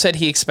Woodruff said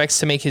he expects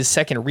to make his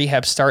second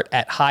rehab start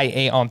at High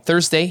A on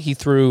Thursday. He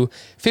threw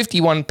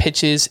 51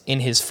 pitches in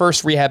his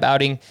first rehab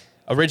outing,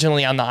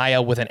 originally on the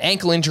IL with an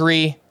ankle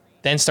injury,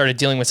 then started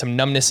dealing with some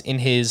numbness in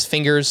his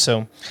fingers.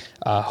 So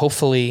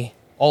hopefully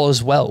all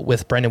is well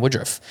with Brandon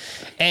Woodruff.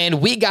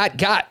 And we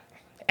got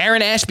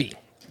Aaron Ashby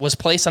was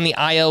placed on the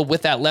IL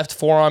with that left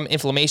forearm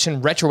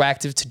inflammation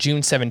retroactive to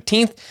June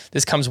 17th.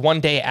 This comes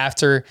one day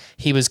after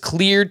he was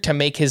cleared to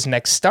make his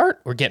next start.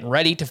 We're getting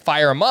ready to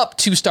fire him up,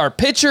 2-start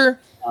pitcher.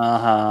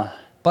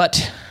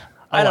 But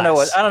I don't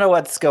know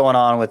what's going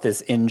on with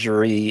this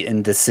injury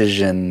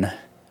indecision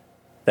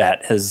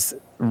that has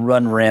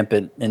run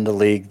rampant in the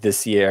league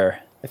this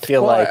year. I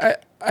feel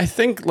I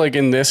think like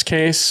in this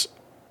case,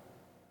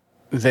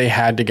 they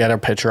had to get a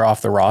pitcher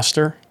off the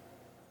roster.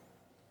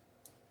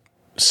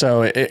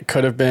 So it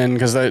could have been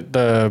because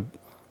the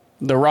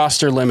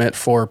roster limit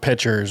for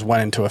pitchers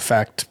went into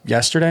effect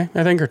yesterday,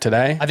 I think, or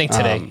today. I think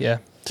today, yeah.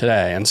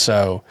 Today. And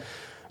so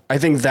I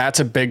think that's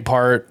a big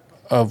part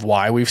of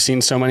why we've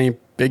seen so many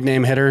big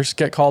name hitters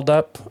get called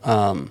up.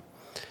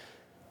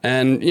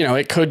 And,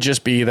 it could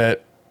just be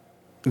that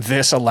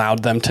this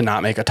allowed them to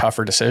not make a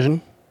tougher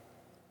decision.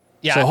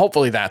 Yeah. So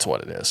hopefully that's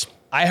what it is.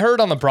 I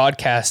heard on the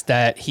broadcast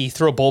that he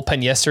threw a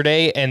bullpen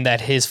yesterday and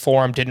that his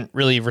forearm didn't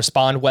really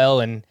respond well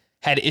and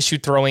had issue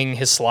throwing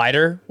his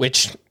slider,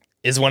 which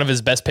is one of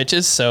his best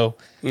pitches. So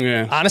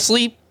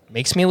honestly,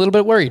 makes me a little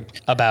bit worried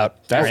about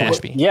Aaron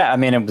Ashby. Yeah, I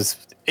mean,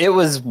 it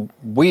was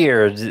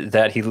weird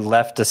that he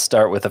left to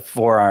start with a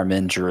forearm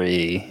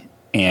injury,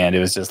 and it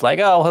was just like,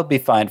 oh, he'll be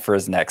fine for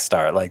his next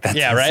start. Like that,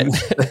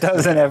 that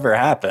doesn't ever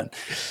happen.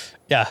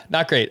 Yeah,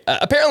 not great.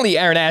 Apparently,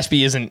 Aaron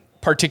Ashby isn't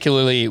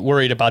particularly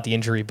worried about the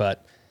injury,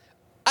 but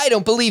I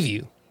don't believe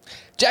you.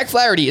 Jack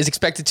Flaherty is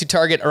expected to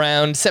target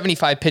around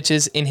 75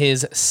 pitches in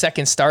his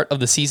second start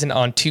of the season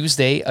on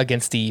Tuesday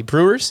against the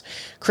Brewers.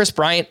 Chris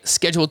Bryant,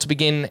 scheduled to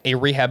begin a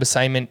rehab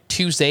assignment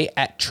Tuesday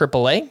at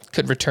AAA,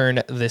 could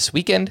return this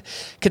weekend.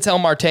 Ketel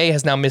Marte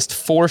has now missed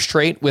 4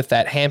 straight with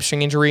that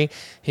hamstring injury.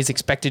 He's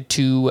expected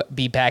to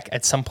be back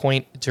at some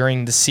point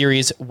during the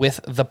series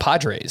with the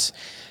Padres.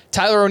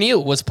 Tyler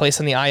O'Neill was placed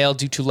on the IL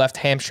due to left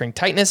hamstring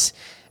tightness,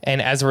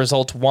 and as a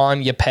result,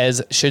 Juan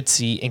Yepez should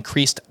see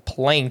increased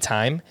playing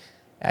time.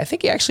 I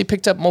think he actually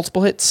picked up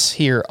multiple hits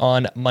here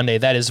on Monday.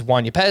 That is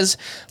Juan Yepez.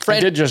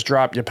 I did just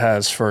drop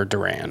Yepez for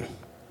Duran.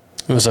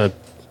 It was a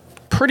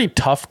pretty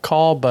tough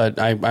call, but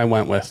I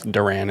went with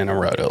Duran in a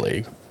roto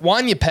league.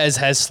 Juan Yepez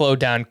has slowed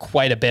down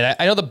quite a bit.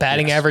 I know the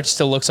batting average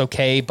still looks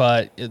okay,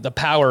 but the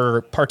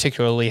power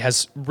particularly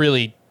has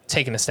really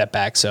taken a step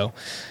back. So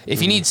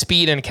if you need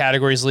speed in a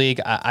categories league,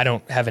 I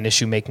don't have an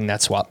issue making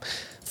that swap.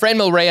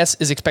 Franmil Reyes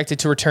is expected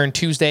to return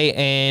Tuesday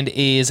and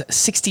is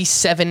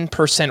 67%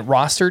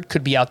 rostered.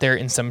 Could be out there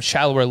in some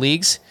shallower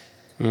leagues.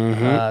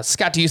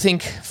 Scott, do you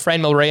think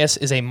Franmil Reyes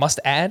is a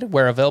must-add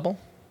where available?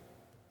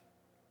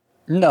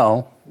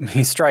 No.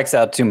 He strikes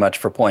out too much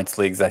for points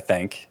leagues, I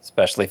think,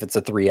 especially if it's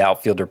a 3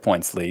 outfielder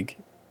points league.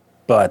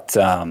 But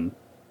I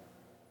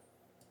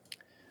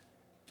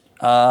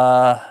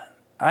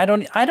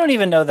don't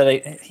even know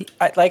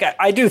that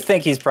I do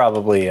think he's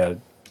probably a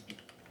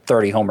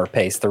 30 homer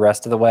pace the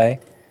rest of the way.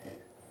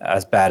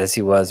 As bad as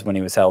he was when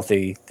he was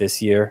healthy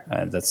this year,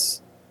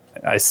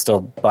 I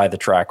still buy the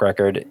track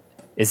record.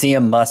 Is he a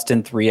must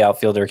in 3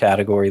 outfielder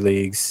category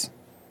leagues?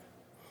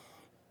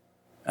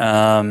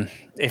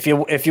 If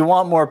you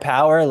want more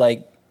power,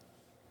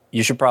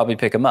 you should probably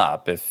pick him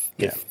up. If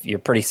you're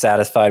pretty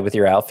satisfied with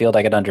your outfield,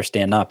 I could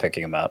understand not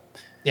picking him up.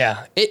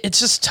 Yeah, it's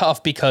just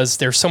tough because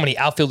there's so many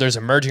outfielders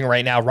emerging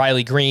right now.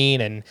 Riley Green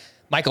and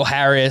Michael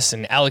Harris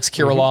and Alex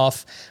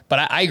Kirilloff.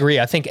 But I agree.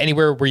 I think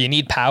anywhere where you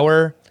need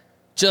power,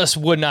 just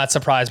would not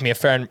surprise me if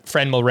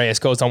Franmil Reyes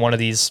goes on one of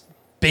these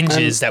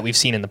binges that we've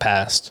seen in the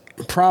past.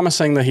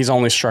 Promising that he's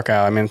only struck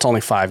out. I mean, it's only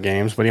 5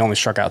 games, but he only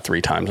struck out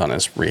 3 times on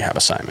his rehab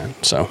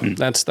assignment. So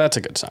that's a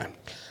good sign.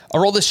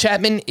 Aroldis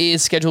Chapman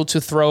is scheduled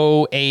to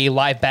throw a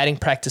live batting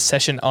practice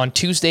session on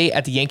Tuesday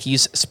at the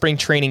Yankees spring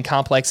training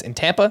complex in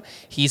Tampa.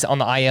 He's on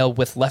the IL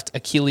with left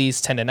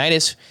Achilles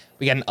tendonitis.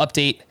 We got an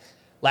update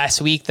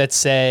last week that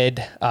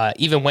said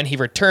even when he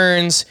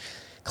returns,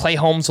 Clay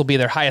Holmes will be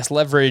their highest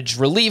leverage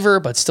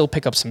reliever, but still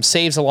pick up some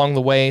saves along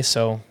the way.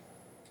 So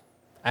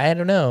I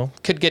don't know.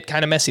 Could get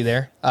kind of messy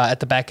there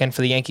at the back end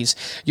for the Yankees.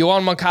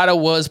 Yoan Moncada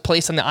was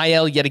placed on the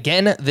IL yet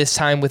again, this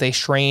time with a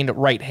strained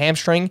right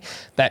hamstring.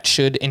 That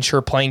should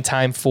ensure playing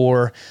time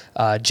for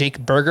Jake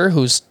Berger,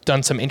 who's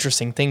done some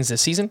interesting things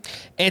this season.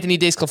 Anthony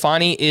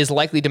DeSclafani is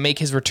likely to make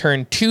his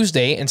return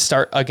Tuesday and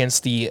start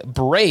against the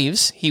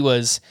Braves. He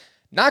was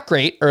not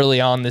great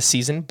early on this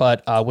season,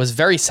 but was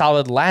very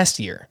solid last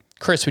year.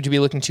 Chris, would you be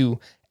looking to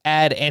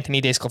add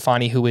Anthony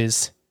DeSclafani, who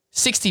is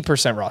 60%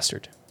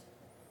 rostered?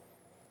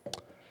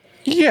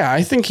 Yeah,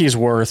 I think he's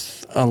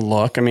worth a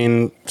look. I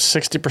mean,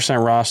 60%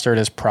 rostered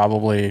is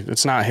probably,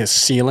 it's not his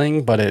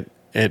ceiling, but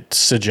it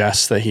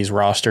suggests that he's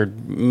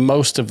rostered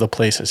most of the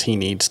places he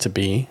needs to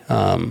be.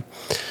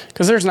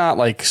 Because there's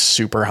not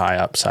super high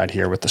upside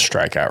here with the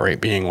strikeout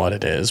rate being what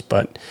it is.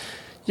 But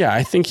yeah,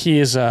 I think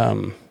he's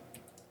definitely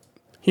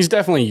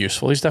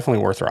useful. He's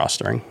definitely worth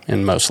rostering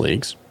in most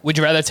leagues. Would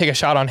you rather take a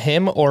shot on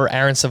him or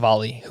Aaron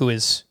Savali, who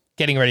is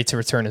getting ready to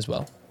return as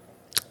well?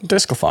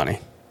 DeSclafani.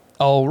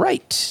 All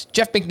right.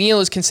 Jeff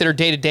McNeil is considered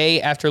day-to-day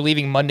after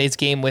leaving Monday's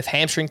game with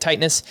hamstring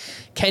tightness.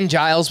 Ken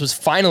Giles was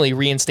finally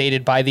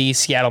reinstated by the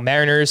Seattle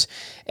Mariners,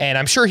 and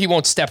I'm sure he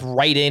won't step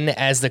right in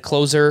as the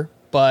closer,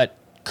 but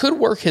could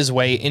work his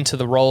way into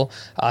the role.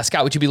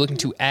 Scott, would you be looking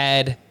to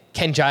add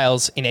Ken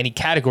Giles in any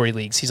category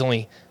leagues? He's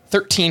only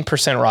 13%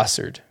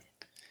 rostered.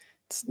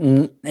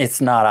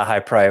 It's not a high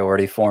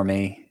priority for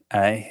me.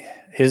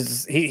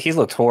 He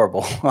looked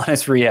horrible on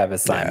his rehab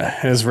assignment.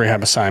 Yeah, his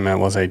rehab assignment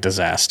was a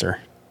disaster.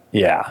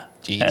 Yeah.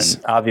 Jeez.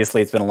 And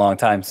obviously it's been a long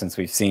time since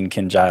we've seen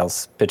Ken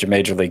Giles pitch a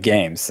major league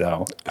game.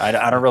 So I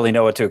don't really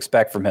know what to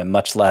expect from him,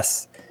 much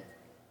less,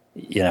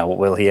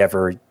 will he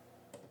ever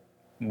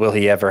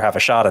have a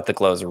shot at the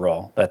closer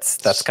role?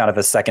 That's kind of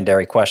a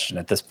secondary question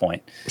at this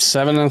point.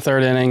 7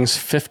 1/3 innings,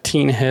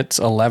 15 hits,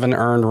 11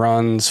 earned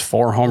runs,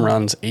 4 home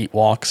runs, 8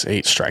 walks,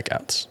 8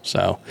 strikeouts.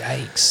 So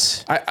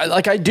yikes.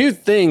 I do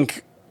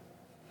think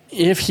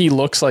if he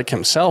looks like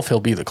himself, he'll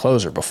be the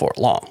closer before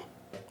long.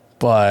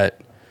 But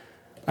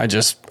I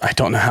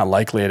don't know how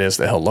likely it is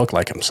that he'll look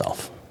like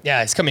himself.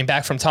 Yeah, he's coming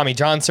back from Tommy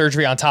John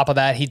surgery. On top of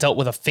that, he dealt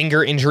with a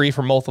finger injury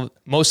for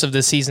most of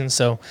this season,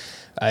 so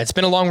it's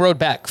been a long road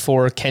back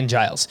for Ken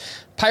Giles.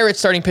 Pirates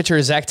starting pitcher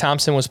Zach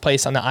Thompson was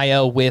placed on the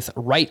IL with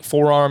right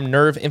forearm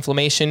nerve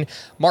inflammation.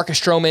 Marcus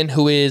Stroman,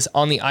 who is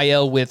on the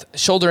IL with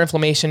shoulder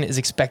inflammation, is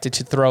expected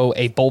to throw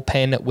a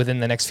bullpen within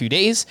the next few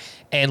days.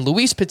 And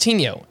Luis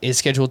Patino is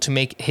scheduled to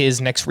make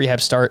his next rehab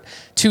start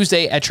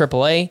Tuesday at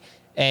AAA.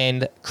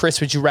 And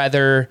Chris, would you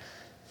rather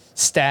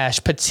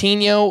stash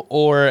Patino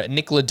or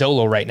Nick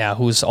Lodolo right now,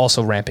 who's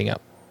also ramping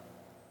up?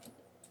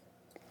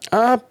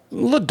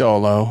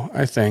 Lodolo,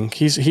 I think.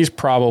 He's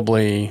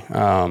probably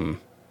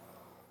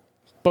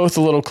both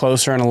a little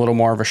closer and a little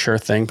more of a sure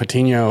thing.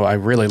 Patino, I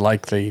really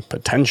like the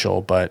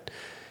potential, but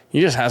he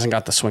just hasn't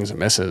got the swings and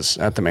misses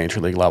at the major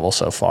league level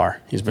so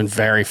far. He's been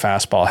very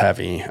fastball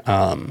heavy.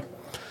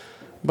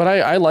 But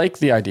I like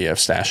the idea of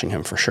stashing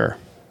him for sure.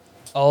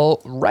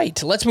 All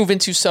right, let's move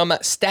into some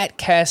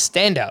StatCast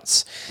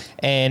standouts.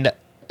 And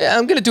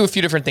I'm going to do a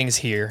few different things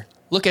here.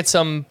 Look at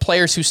some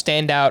players who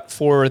stand out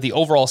for the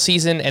overall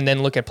season, and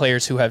then look at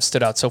players who have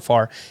stood out so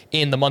far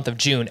in the month of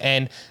June.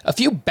 And a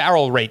few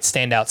barrel rate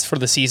standouts for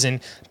the season.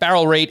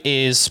 Barrel rate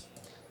it's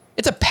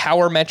a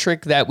power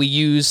metric that we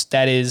use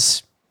that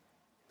is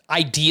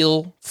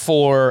ideal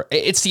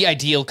it's the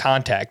ideal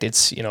contact.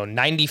 It's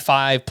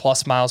 95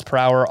 plus miles per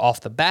hour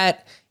off the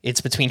bat. It's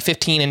between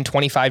 15 and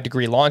 25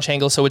 degree launch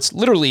angle. So it's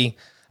literally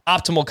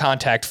optimal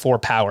contact for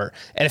power.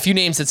 And a few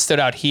names that stood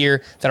out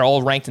here that are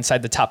all ranked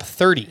inside the top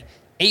 30.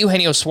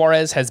 Eugenio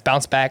Suarez has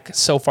bounced back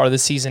so far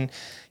this season.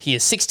 He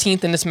is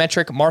 16th in this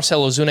metric.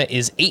 Marcell Ozuna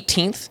is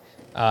 18th,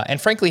 and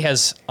frankly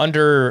has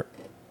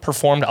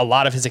underperformed a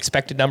lot of his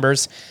expected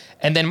numbers.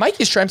 And then Mike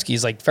Yastrzemski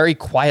is very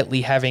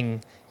quietly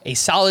having a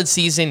solid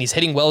season. He's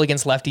hitting well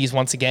against lefties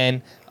once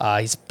again.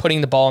 He's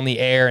putting the ball in the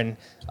air and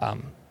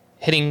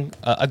hitting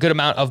a good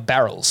amount of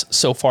barrels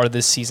so far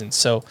this season.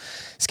 So,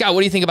 Scott, what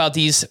do you think about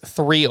these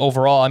three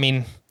overall? I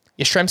mean,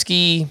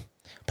 Yastrzemski,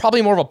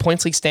 probably more of a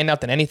points league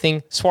standout than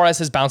anything. Suarez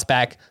has bounced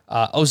back.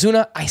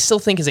 Ozuna, I still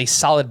think is a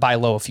solid buy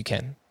low if you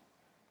can.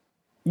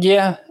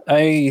 Yeah,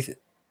 I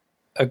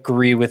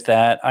agree with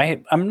that.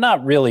 I'm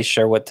not really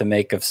sure what to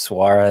make of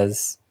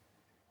Suarez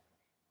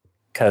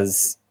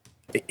because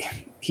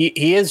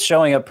he is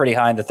showing up pretty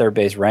high in the third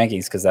base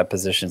rankings because that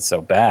position's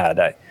so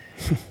bad.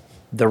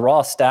 The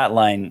raw stat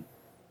line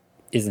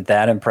isn't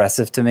that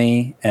impressive to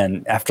me,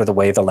 and after the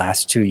way the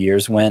last 2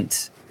 years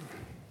went,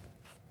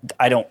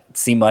 I don't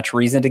see much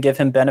reason to give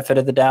him benefit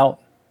of the doubt.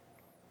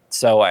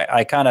 So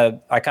I kind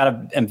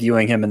of am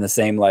viewing him in the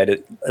same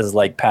light as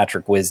like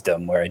Patrick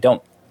Wisdom, where I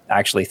don't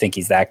actually think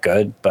he's that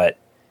good, but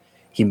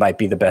he might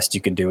be the best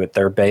you can do at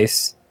third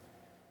base.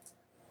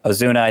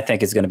 Ozuna, I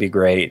think, is going to be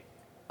great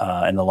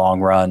in the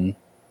long run.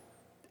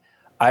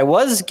 I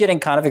was getting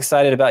kind of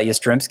excited about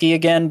Yastrzemski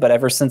again, but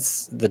ever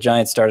since the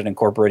Giants started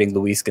incorporating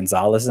Luis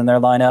Gonzalez in their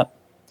lineup,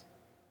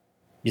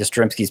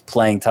 Yastrzemski's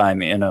playing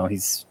time,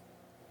 he's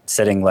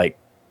sitting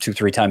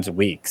 2-3 times a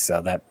week,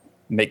 so that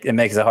it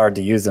makes it hard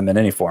to use him in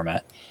any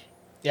format.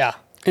 Yeah,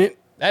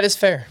 that is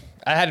fair.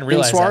 I hadn't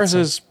realized in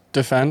Suarez's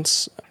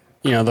defense,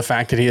 the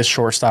fact that he is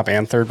shortstop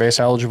and third base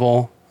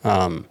eligible,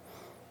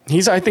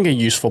 he's, I think, a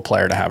useful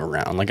player to have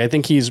around. I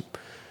think he's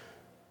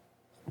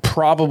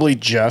probably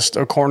just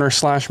a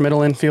corner/middle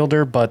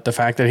infielder, but the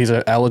fact that he's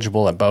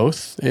eligible at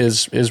both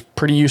is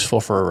pretty useful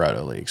for a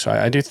roto league. So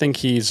I do think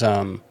he's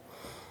not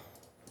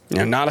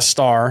a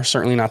star,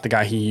 certainly not the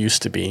guy he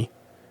used to be.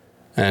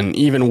 And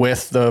even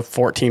with the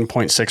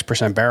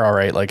 14.6% barrel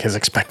rate, his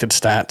expected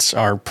stats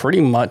are pretty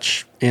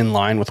much in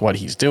line with what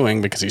he's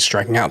doing because he's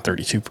striking out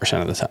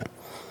 32% of the time.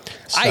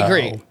 I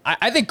agree.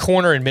 I think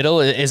corner and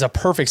middle is a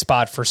perfect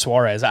spot for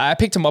Suarez. I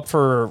picked him up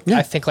for,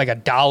 I think,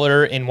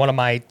 $1 in one of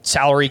my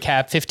salary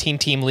cap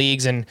 15-team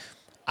leagues, and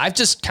I've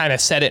just kind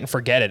of set it and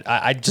forget it.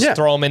 I just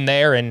throw him in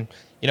there and,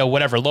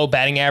 whatever, low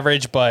batting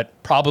average, but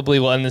probably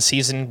will end the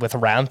season with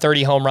around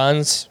 30 home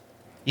runs.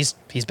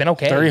 He's been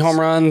okay. 30 home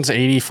runs,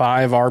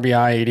 85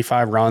 RBI,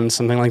 85 runs,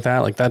 something like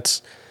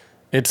that.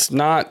 It's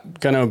not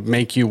going to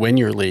make you win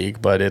your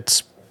league, but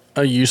it's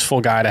a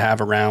useful guy to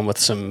have around with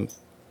some,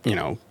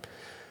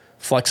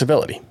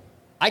 flexibility.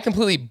 I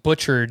completely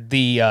butchered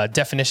the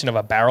definition of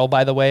a barrel,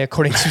 by the way,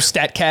 according to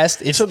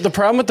StatCast. So the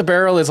problem with the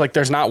barrel is like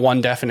there's not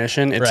one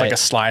definition. It's Right. like a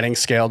sliding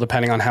scale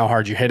depending on how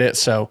hard you hit it.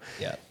 So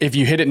if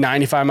you hit it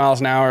 95 miles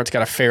an hour, it's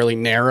got a fairly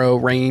narrow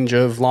range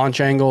of launch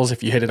angles.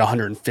 If you hit it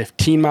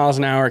 115 miles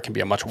an hour, it can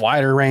be a much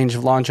wider range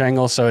of launch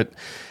angles. So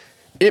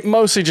it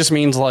mostly just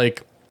means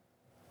like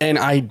an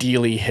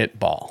ideally hit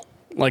ball.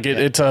 Like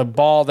it's a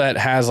ball that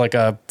has like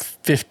a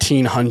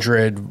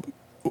 1500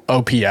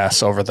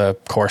 OPS over the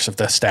course of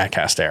the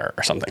StatCast era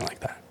or something like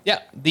that. Yeah,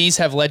 these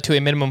have led to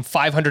a minimum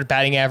 500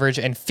 batting average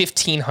and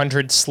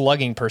 1,500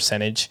 slugging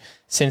percentage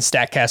since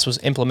StatCast was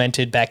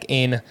implemented back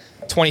in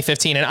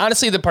 2015. And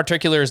honestly, the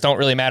particulars don't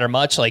really matter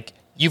much. Like,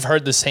 you've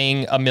heard the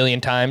saying a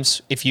million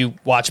times if you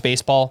watch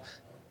baseball.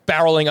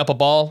 Barreling up a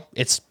ball,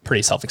 it's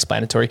pretty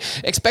self-explanatory.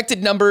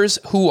 Expected numbers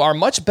who are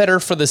much better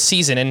for the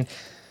season, and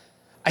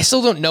I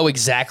still don't know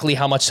exactly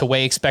how much to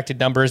weigh expected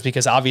numbers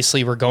because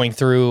obviously we're going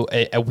through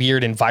a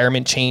weird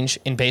environment change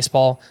in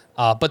baseball.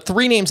 But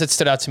three names that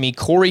stood out to me: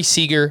 Corey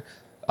Seager,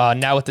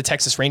 now with the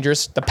Texas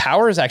Rangers. The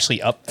power is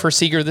actually up for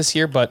Seager this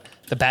year, but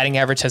the batting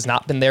average has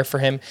not been there for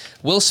him.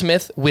 Will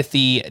Smith with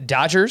the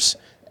Dodgers,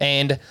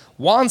 and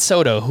Juan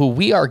Soto, who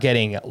we are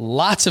getting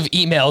lots of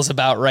emails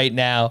about right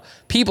now.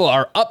 People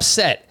are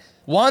upset.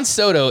 Juan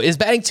Soto is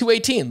batting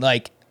 .218.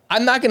 Like,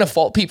 I'm not going to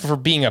fault people for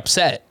being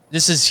upset.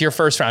 This is your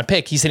first round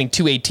pick. He's hitting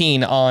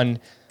 .218 on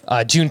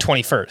June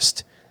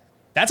 21st.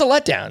 That's a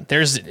letdown.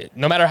 There's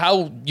no matter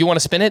how you want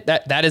to spin it,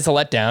 that is a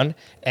letdown.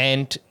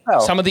 And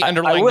some of the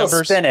underlying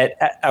numbers.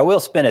 I will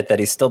spin it that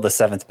he's still the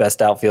 7th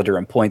best outfielder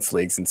in points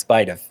leagues in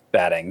spite of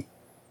batting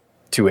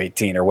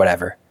 .218 or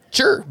whatever.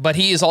 Sure, but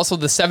he is also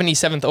the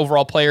 77th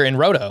overall player in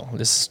Roto.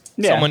 This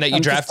someone that you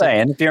I'm drafted. Just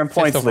saying, if you're in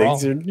points overall.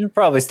 leagues, you're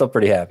probably still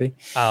pretty happy.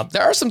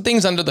 There are some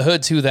things under the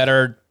hood too that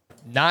are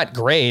not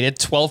great. At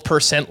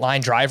 12%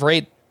 line drive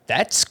rate,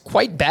 that's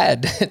quite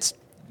bad. It's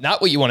not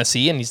what you want to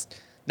see, and he's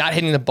not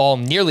hitting the ball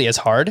nearly as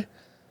hard.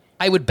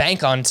 I would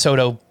bank on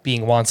Soto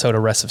being Juan Soto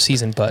rest of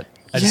season, but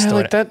I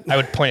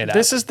would point it out.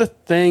 This is the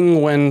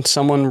thing when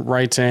someone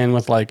writes in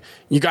with like,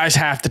 you guys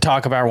have to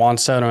talk about Juan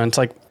Soto, and it's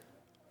like,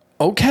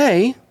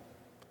 okay,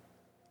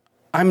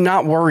 I'm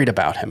not worried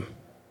about him.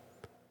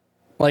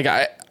 Like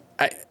I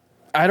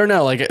don't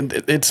know. Like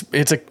it's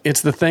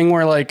the thing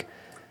where like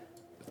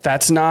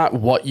that's not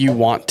what you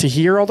want to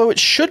hear, although it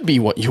should be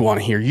what you want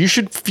to hear. You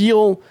should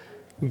feel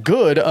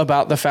good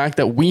about the fact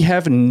that we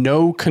have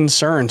no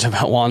concerns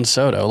about Juan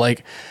Soto.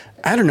 Like,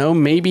 I don't know,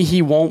 maybe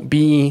he won't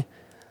be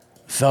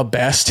the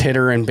best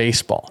hitter in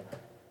baseball.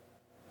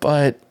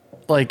 But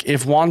like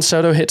if Juan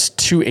Soto hits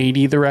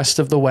 280 the rest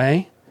of the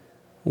way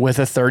with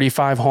a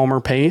 35 homer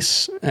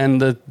pace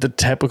and the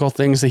typical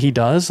things that he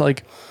does,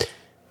 like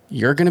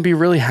you're going to be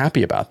really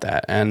happy about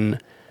that.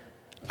 And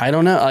I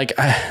don't know, like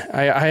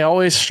I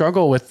always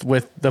struggle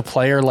with the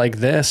player like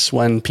this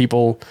when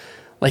people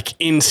like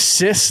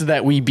insist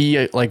that we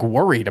be like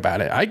worried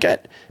about it. I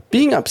get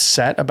being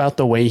upset about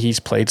the way he's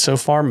played so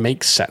far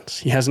makes sense.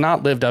 He has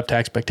not lived up to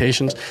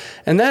expectations,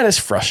 and that is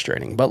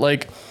frustrating. But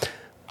like,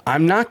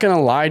 I'm not going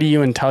to lie to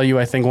you and tell you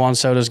I think Juan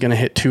Soto is going to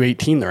hit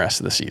 218 the rest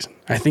of the season.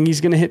 I think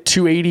he's going to hit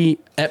 280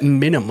 at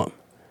minimum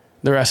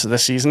the rest of the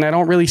season. I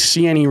don't really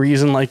see any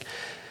reason like,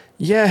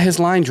 yeah, his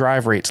line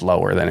drive rate's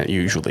lower than it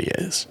usually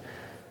is.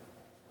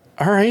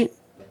 All right.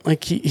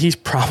 Like he's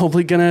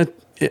probably going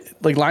to,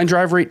 like line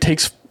drive rate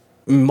takes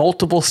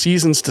multiple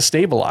seasons to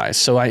stabilize.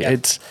 So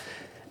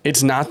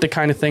it's not the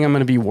kind of thing I'm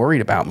going to be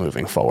worried about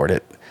moving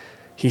forward.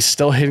 He's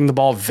still hitting the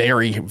ball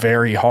very,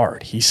 very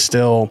hard. He's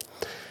still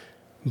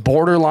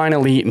borderline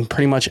elite in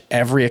pretty much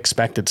every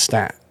expected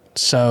stat.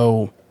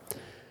 So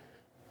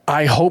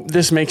I hope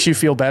this makes you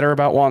feel better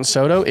about Juan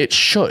Soto. It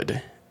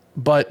should,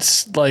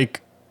 but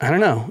like, I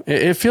don't know.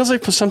 It feels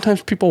like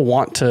sometimes people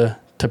want to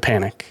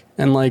panic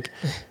and like,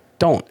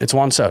 don't. It's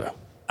Juan Soto.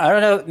 I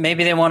don't know.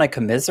 Maybe they want to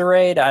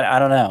commiserate. I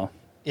don't know.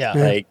 Yeah.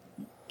 Like,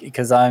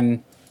 because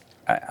I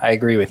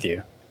agree with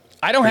you.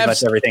 I don't pretty have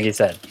much everything he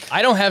said.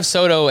 I don't have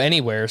Soto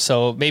anywhere,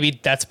 so maybe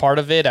that's part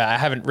of it. I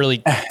haven't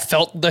really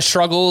felt the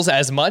struggles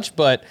as much,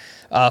 but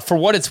for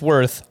what it's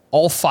worth,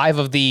 all 5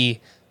 of the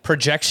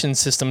projection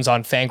systems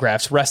on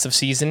Fangraphs rest of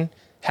season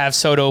have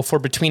Soto for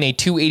between a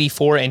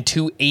 284 and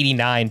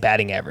 289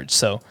 batting average.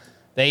 So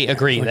they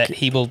agree that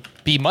he will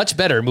be much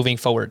better moving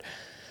forward.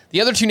 The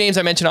other 2 names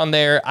I mentioned on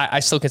there, I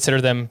still consider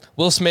them.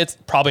 Will Smith,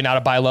 probably not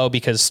a buy low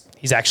because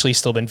he's actually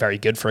still been very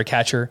good for a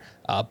catcher.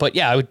 But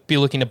yeah, I would be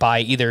looking to buy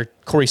either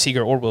Corey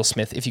Seager or Will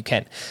Smith if you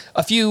can.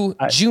 Go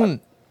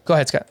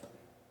ahead, Scott.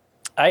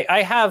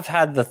 I have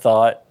had the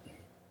thought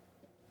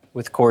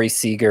with Corey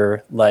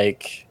Seager,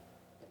 like,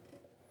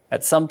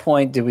 at some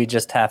point, do we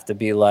just have to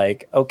be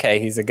like, okay,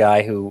 he's a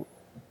guy who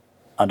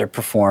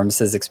underperforms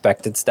his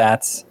expected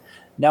stats?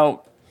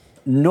 Now,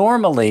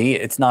 normally,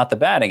 it's not the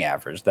batting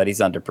average that he's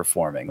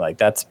underperforming.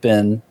 Like,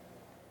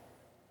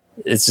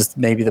 it's just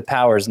maybe the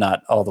power's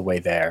not all the way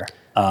there.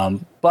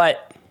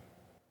 But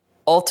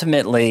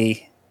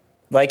ultimately,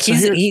 Like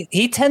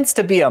he tends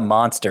to be a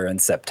monster in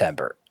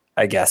September,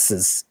 I guess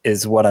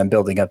is what I'm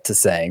building up to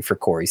saying for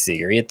Corey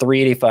Seager. He had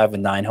 385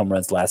 and 9 home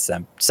runs last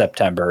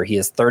September. He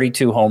has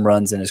 32 home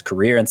runs in his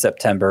career in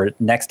September.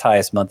 Next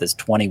highest month is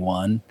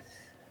 21.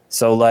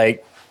 So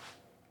like,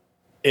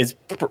 it's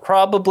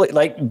probably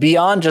like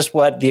beyond just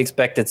what the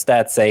expected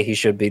stats say he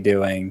should be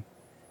doing.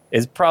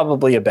 Is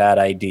probably a bad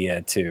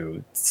idea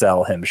to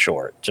sell him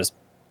short, just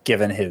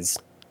given his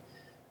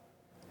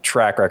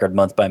track record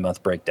month by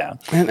month breakdown.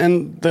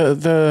 And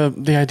the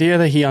idea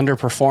that he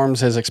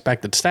underperforms his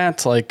expected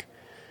stats, like,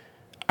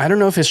 I don't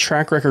know if his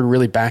track record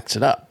really backs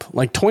it up.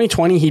 Like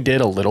 2020, he did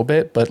a little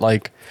bit, but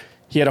like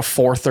he had a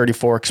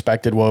 434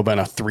 expected WOBA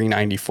and a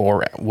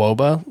 394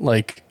 WOBA.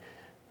 Like,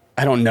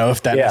 I don't know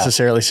if that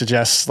necessarily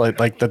suggests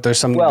like that there's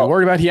something to be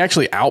worried about. He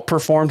actually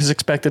outperformed his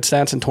expected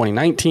stats in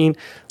 2019.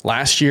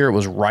 Last year, it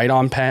was right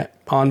on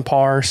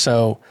par.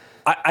 So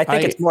I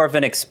think it's more of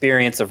an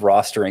experience of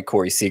rostering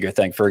Corey Seager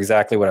thing for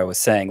exactly what I was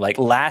saying. Like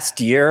last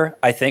year,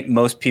 I think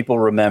most people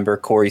remember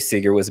Corey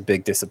Seager was a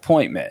big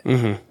disappointment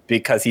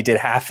because he did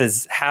half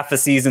a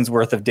season's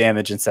worth of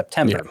damage in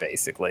September,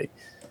 basically.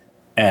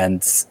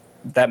 And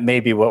that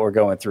may be what we're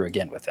going through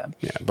again with him.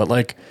 Yeah, but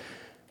like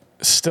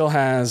still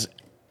has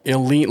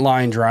elite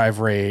line drive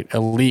rate,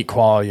 elite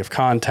quality of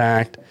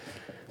contact.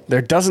 There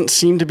doesn't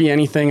seem to be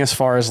anything as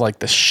far as like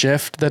the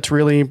shift that's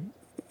really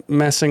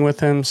messing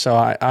with him. So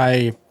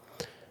I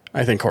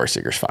think Corey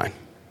Seager's fine.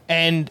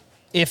 And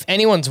if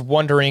anyone's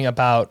wondering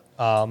about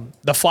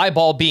the fly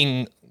ball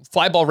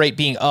rate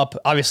being up,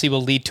 obviously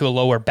will lead to a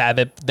lower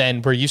BABIP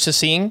than we're used to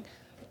seeing.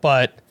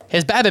 But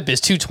his BABIP is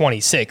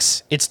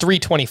 226. It's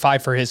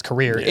 325 for his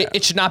career. Yeah.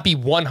 It should not be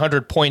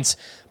 100 points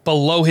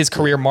below his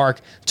career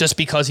mark just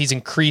because he's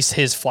increased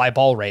his fly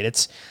ball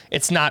rate.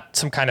 It's not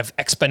some kind of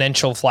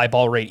exponential fly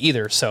ball rate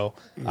either. So,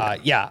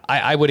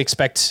 I would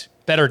expect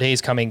better days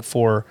coming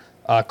for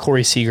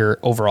Corey Seager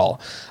overall.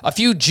 A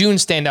few June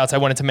standouts I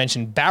wanted to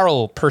mention,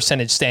 barrel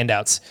percentage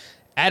standouts.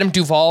 Adam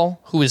Duvall,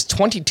 who is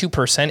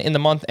 22% in the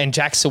month, and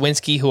Jack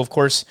Sawinski, who, of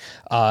course,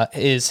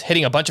 is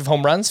hitting a bunch of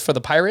home runs for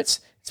the Pirates.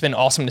 It's been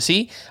awesome to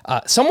see.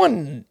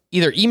 Someone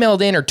either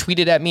emailed in or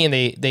tweeted at me, and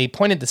they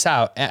pointed this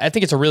out. I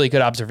think it's a really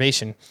good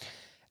observation.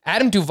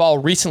 Adam Duvall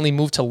recently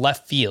moved to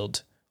left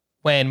field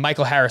when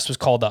Michael Harris was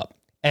called up.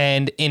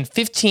 And in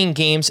 15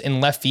 games in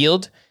left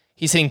field,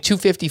 he's hitting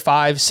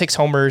 255, 6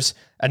 homers,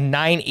 a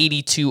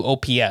 982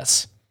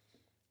 OPS.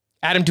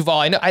 Adam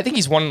Duvall, I think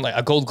he's won like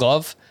a Gold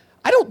Glove.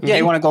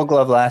 He won a Gold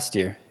Glove last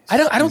year. I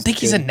don't think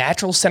he's a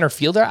natural center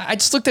fielder. I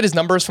just looked at his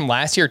numbers from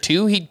last year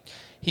too. He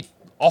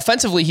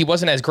offensively, he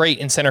wasn't as great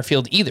in center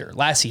field either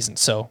last season.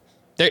 So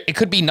it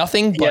could be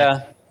nothing.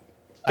 But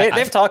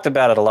they've talked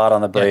about it a lot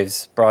on the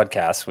Braves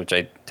broadcast, which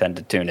I tend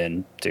to tune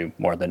in to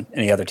more than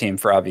any other team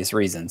for obvious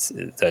reasons.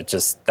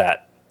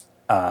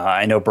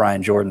 I know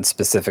Brian Jordan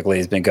specifically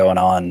has been going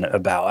on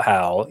about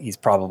how he's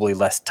probably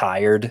less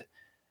tired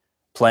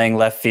playing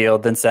left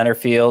field than center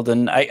field.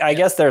 And I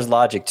guess there's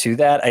logic to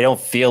that. I don't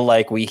feel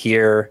like we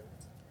hear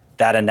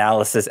that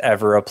analysis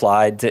ever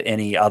applied to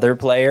any other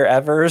player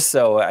ever.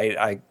 So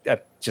I'm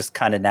just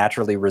kind of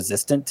naturally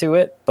resistant to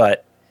it.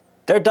 But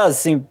there does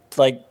seem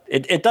like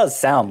it does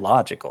sound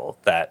logical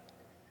that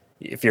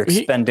if you're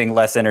expending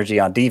less energy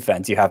on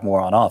defense, you have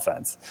more on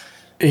offense.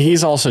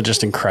 He's also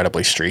just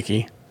incredibly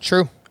streaky.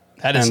 True.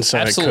 That is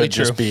absolutely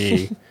true. It could just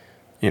be,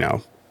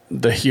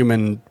 the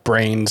human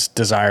brain's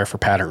desire for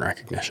pattern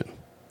recognition.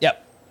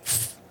 Yep.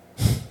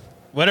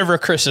 Whatever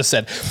Chris just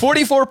said.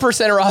 44%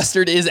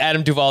 rostered is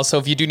Adam Duvall. So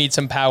if you do need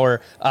some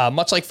power,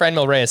 much like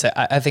Franmil Reyes,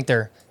 I think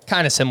they're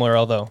kind of similar,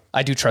 although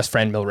I do trust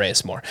Franmil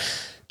Reyes more.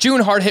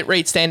 June hard hit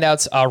rate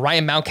standouts.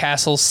 Ryan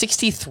Mountcastle,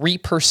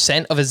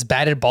 63% of his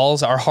batted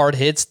balls are hard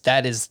hits.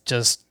 That is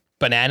just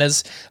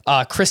bananas.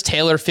 Chris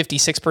Taylor,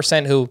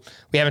 56%, who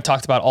we haven't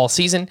talked about all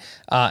season.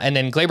 And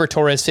then Gleyber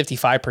Torres,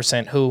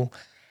 55%, who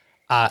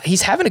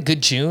he's having a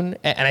good June.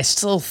 And I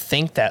still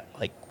think that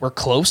like we're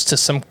close to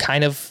some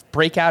kind of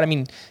breakout. I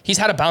mean, he's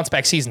had a bounce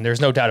back season.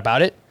 There's no doubt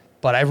about it.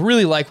 But I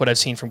really like what I've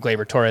seen from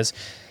Gleyber Torres.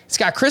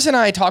 Scott, Chris and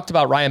I talked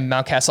about Ryan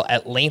Mountcastle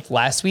at length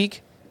last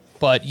week,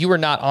 but you were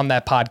not on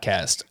that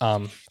podcast.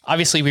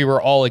 Obviously, we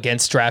were all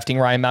against drafting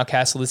Ryan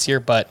Mountcastle this year,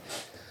 but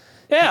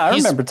yeah, I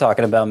remember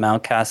talking about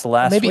Mountcastle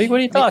last week. What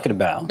are you talking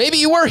about? Maybe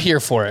you were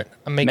here for it.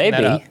 I'm making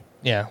that up.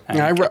 Yeah.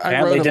 I wrote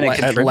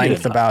at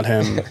length about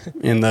him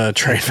in the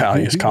trade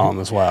values column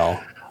as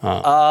well.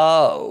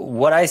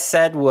 What I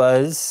said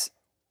was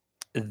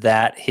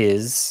that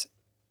his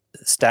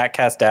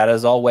StatCast data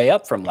is all way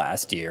up from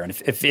last year. And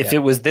if it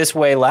was this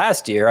way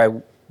last year,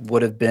 I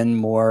would have been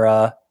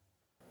more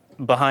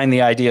behind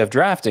the idea of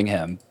drafting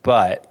him.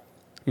 But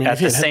at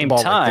the same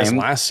time, like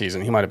last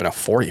season, he might have been a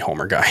 40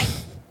 homer guy.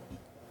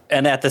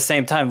 And at the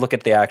same time, look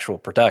at the actual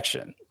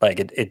production. Like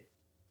it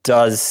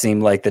does seem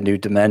like the new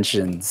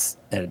dimensions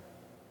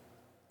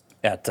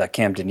at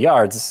Camden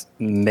Yards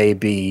may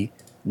be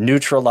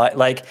neutralized.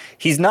 Like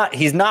he's not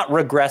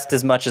regressed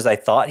as much as I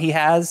thought he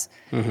has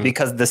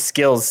because the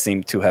skills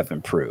seem to have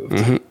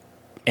improved.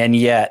 And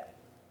yet,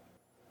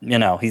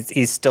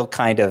 he's still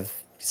kind of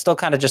still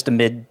kind of just a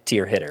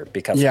mid-tier hitter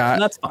because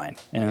that's fine.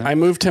 Yeah. I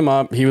moved him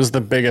up. He was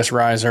the biggest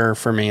riser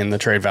for me in the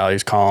trade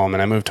values column,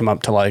 and I moved him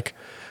up to like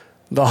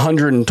the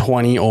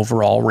 120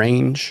 overall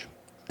range,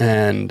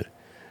 and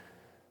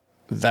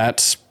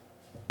that's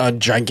a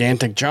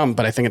gigantic jump,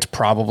 but I think it's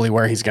probably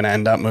where he's going to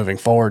end up moving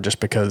forward just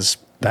because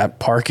that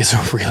park is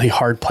a really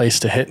hard place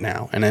to hit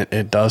now, and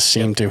it does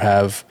seem to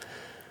have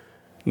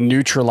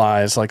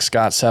neutralized, like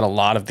Scott said, a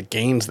lot of the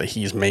gains that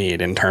he's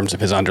made in terms of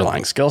his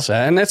underlying skill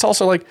set. And it's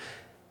also like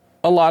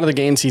a lot of the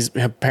gains he's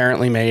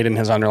apparently made in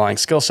his underlying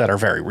skill set are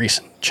very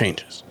recent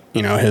changes.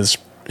 You know, his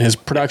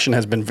production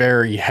has been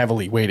very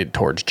heavily weighted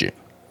towards June.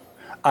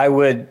 I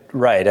would,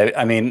 right.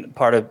 I mean,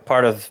 part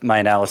of my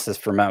analysis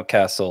for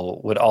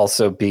Mountcastle would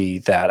also be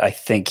that I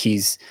think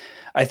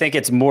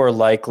it's more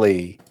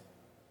likely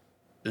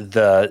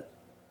the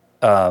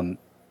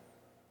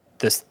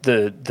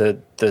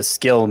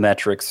skill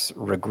metrics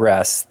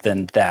regress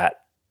than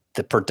that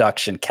the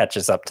production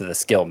catches up to the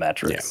skill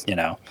metrics, you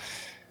know?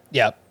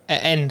 Yeah.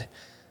 And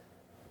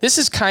this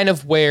is kind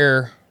of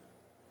where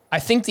I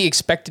think the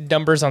expected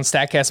numbers on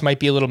StatCast might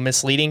be a little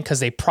misleading because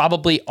they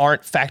probably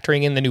aren't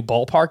factoring in the new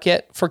ballpark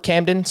yet for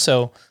Camden.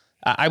 So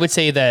I would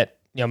say that,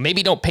 you know,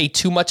 maybe don't pay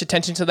too much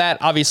attention to that.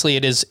 Obviously,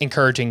 it is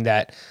encouraging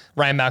that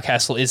Ryan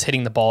Mountcastle is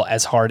hitting the ball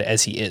as hard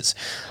as he is.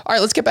 All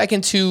right, let's get back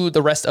into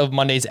the rest of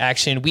Monday's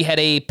action. We had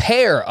a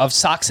pair of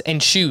socks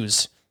and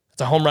shoes.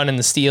 It's a home run and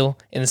the steal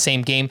in the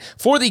same game.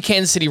 For the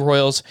Kansas City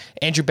Royals,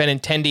 Andrew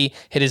Benintendi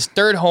hit his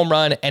third home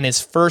run and his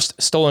first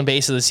stolen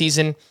base of the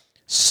season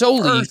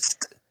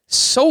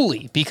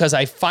solely because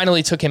I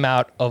finally took him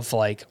out of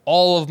like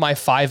all of my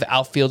 5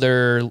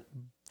 outfielder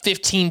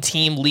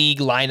 15-team league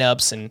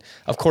lineups, and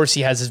of course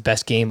he has his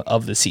best game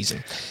of the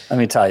season. Let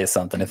me tell you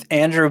something. If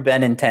Andrew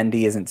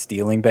Benintendi isn't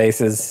stealing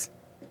bases,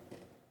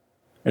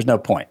 there's no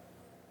point.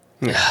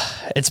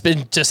 It's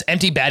been just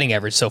empty batting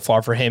average so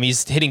far for him.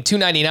 He's hitting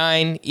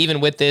 .299, even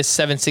with this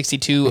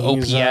 762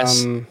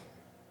 OPS.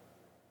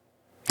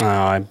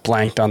 I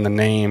blanked on the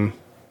name.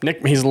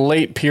 He's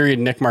late period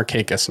Nick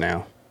Markakis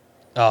now.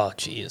 Oh,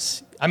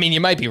 geez. I mean, you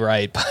might be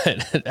right,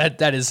 but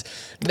that is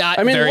not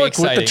very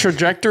exciting. With the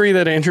trajectory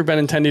that Andrew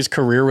Benintendi's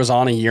career was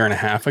on a year and a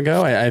half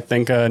ago, I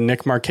think a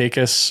Nick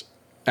Markakis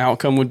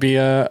outcome would be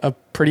a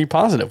pretty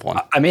positive one.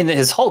 I mean,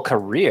 his whole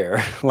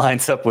career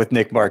lines up with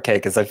Nick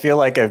Markakis. I feel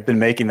like I've been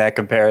making that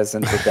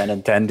comparison for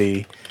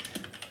Benintendi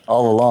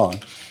all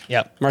along.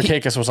 Yep.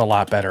 Markakis was a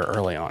lot better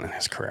early on in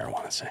his career, I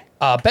want to say.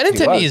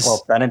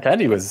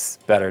 Benintendi was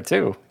better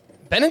too.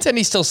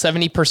 Benintendi's still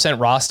 70%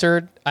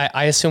 rostered.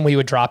 I assume we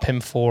would drop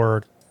him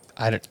for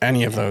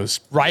any of those.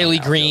 Riley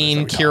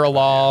Green,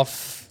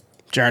 Kirilloff,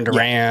 Jarren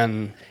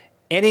Duran.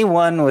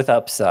 Anyone with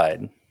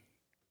upside.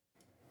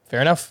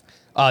 Fair enough.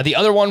 The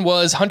other one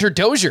was Hunter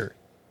Dozier.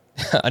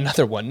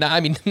 Another one.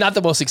 Not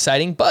the most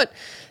exciting, but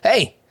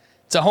hey,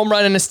 it's a home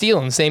run and a steal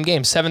in the same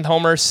game. 7th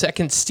homer,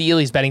 2nd steal.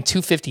 He's batting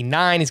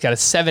 .259. He's got a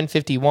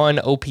 751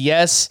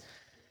 OPS.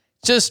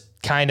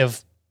 Just kind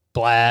of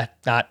blah.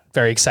 Not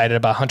very excited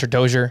about Hunter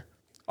Dozier.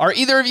 Are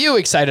either of you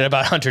excited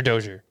about Hunter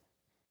Dozier?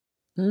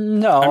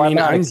 No,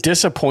 I'm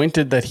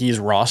disappointed that he's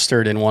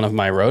rostered in one of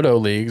my Roto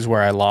leagues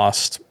where I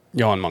lost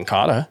Yohan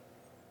Moncada.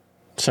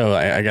 So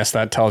I guess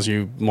that tells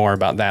you more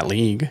about that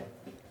league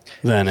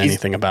than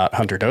anything about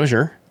Hunter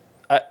Dozier.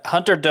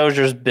 Hunter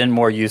Dozier's been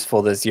more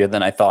useful this year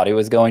than I thought he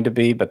was going to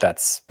be, but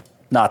that's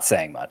not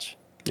saying much.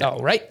 Oh,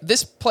 right.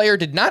 This player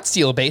did not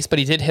steal a base, but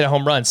he did hit a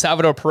home run.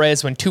 Salvador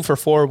Perez went 2 for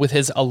 4 with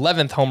his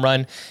 11th home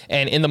run.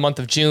 And in the month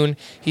of June,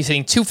 he's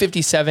hitting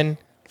 .257,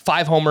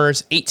 5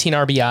 homers, 18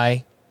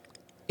 RBI.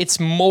 It's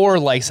more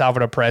like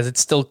Salvador Perez. It's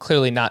still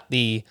clearly not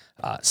the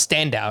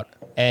standout.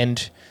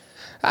 And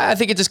I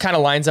think it just kind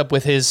of lines up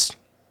with his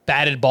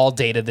batted ball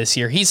data this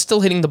year. He's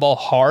still hitting the ball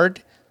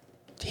hard.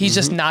 He's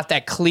just not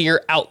that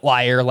clear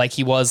outlier like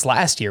he was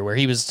last year, where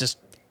he was just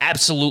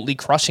absolutely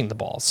crushing the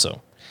ball.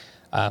 So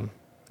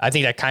I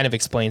think that kind of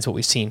explains what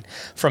we've seen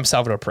from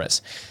Salvador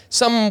Perez.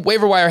 Some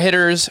waiver wire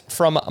hitters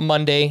from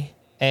Monday,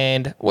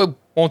 and we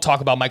won't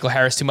talk about Michael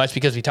Harris too much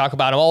because we talk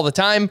about him all the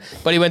time,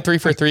 but he went 3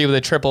 for 3 with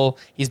a triple.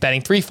 He's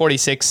batting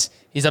 .346.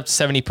 He's up to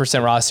 70%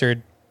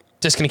 rostered.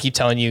 Just going to keep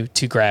telling you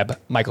to grab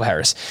Michael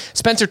Harris.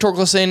 Spencer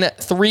Torkelson,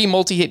 3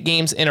 multi-hit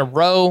games in a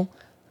row.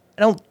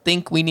 I don't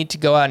think we need to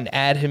go out and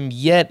add him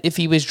yet if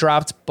he was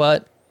dropped,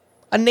 but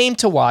a name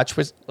to watch.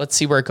 Let's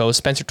see where it goes.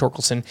 Spencer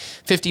Torkelson,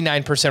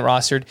 59%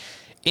 rostered.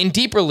 In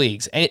deeper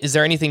leagues, is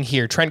there anything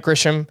here? Trent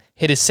Grisham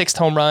hit his 6th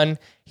home run.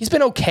 He's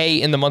been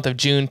okay in the month of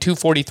June.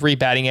 .243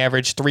 batting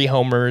average, 3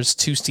 homers,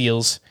 2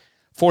 steals,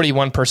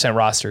 41%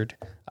 rostered.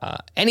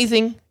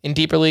 Anything in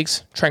deeper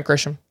leagues? Trent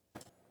Grisham?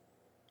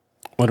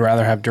 Would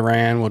rather have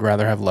Duran, would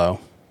rather have Lowe.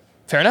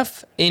 Fair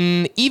enough.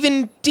 In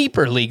even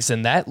deeper leagues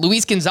than that,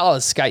 Luis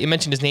Gonzalez, Scott, you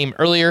mentioned his name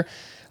earlier.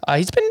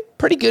 He's been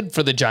pretty good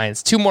for the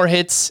Giants. 2 more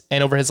hits,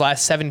 and over his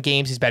last 7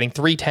 games, he's batting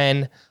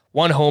 .310,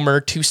 1 homer,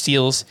 2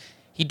 steals.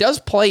 He does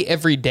play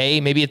every day.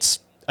 Maybe it's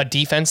a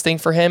defense thing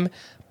for him,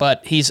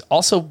 but he's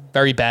also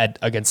very bad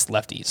against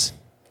lefties.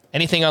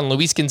 Anything on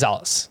Luis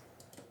Gonzalez?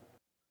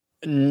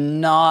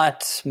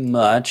 Not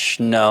much,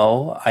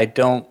 no. I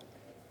don't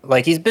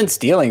like he's been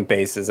stealing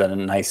bases at a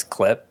nice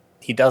clip.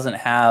 He doesn't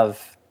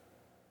have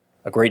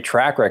a great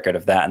track record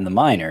of that in the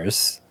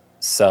minors.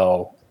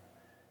 So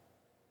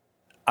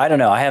I don't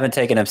know. I haven't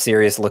taken a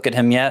serious look at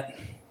him yet,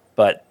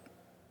 but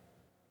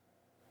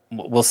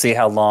we'll see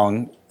how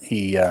long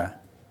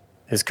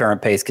his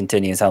current pace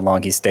continues, how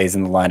long he stays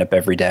in the lineup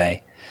every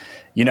day.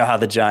 You know how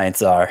the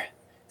Giants are.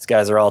 These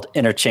guys are all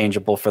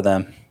interchangeable for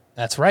them.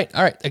 That's right.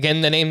 All right.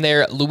 Again, the name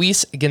there,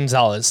 Luis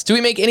Gonzalez. Do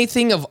we make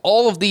anything of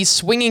all of these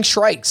swinging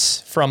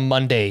strikes from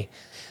Monday?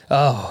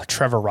 Oh,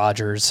 Trevor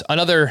Rogers.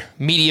 Another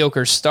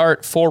mediocre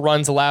start, 4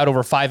 runs allowed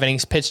over 5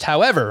 innings pitched.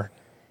 However,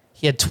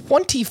 he had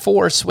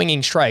 24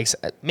 swinging strikes.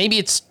 Maybe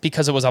it's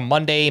because it was a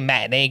Monday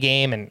matinee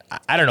game, and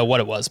I don't know what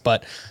it was,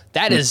 but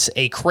that is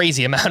a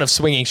crazy amount of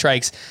swinging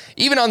strikes.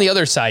 Even on the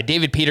other side,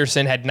 David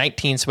Peterson had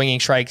 19 swinging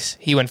strikes.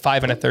 He went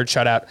 5 1/3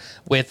 shutout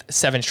with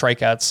 7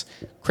 strikeouts.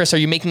 Chris, are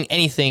you making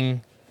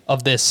anything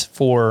of this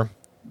for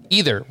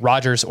either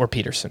Rogers or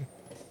Peterson?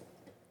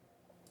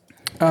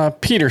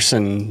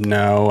 Peterson,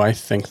 no. I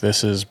think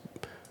this is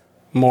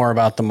more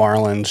about the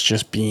Marlins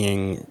just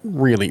being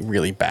really,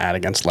 really bad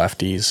against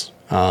lefties.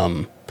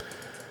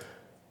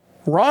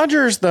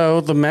 Rogers,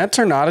 though, the Mets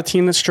are not a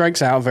team that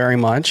strikes out very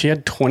much. He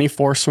had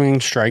 24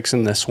 swinging strikes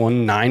in this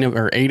one,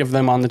 8 of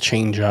them on the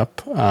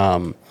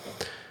changeup.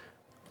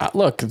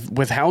 Look,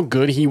 with how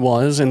good he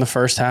was in the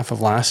first half of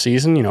last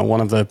season,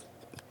 one of the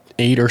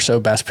 8 or so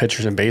best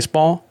pitchers in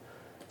baseball,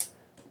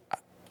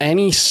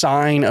 any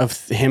sign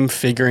of him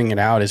figuring it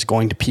out is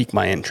going to pique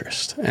my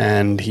interest.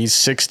 And he's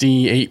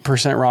 68%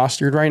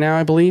 rostered right now,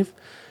 I believe.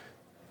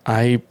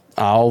 I'm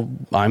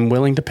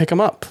willing to pick him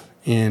up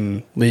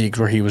in leagues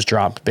where he was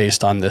dropped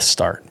based on this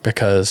start,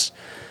 because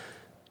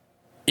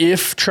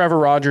if Trevor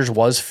Rogers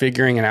was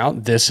figuring it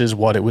out, this is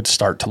what it would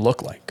start to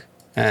look like.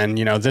 And,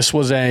 this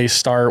was a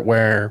start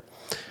where,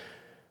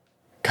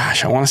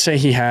 gosh, I want to say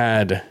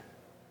I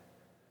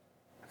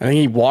think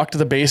he walked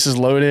the bases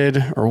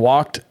loaded,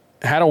 or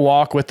had a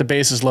walk with the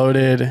bases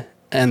loaded,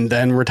 and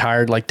then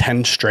retired like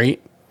 10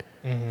 straight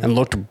and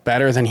looked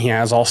better than he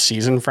has all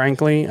season,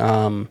 frankly.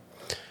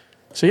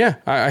 So yeah,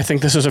 I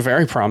think this is a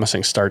very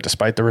promising start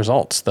despite the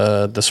results.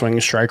 The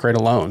swinging strike rate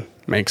alone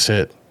makes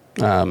it,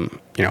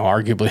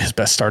 arguably his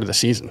best start of the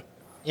season.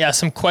 Yeah,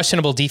 some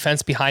questionable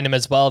defense behind him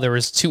as well. There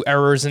was 2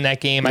 errors in that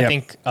game. Yep. I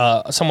think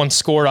someone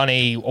scored on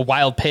a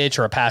wild pitch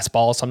or a pass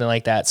ball, something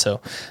like that. So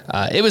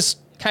it was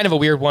kind of a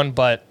weird one,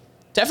 but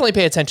definitely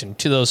pay attention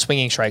to those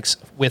swinging strikes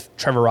with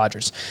Trevor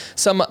Rogers.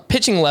 Some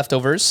pitching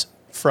leftovers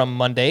from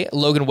Monday.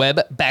 Logan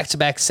Webb,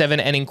 back-to-back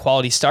 7-inning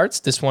quality starts.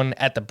 This one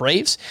at the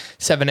Braves.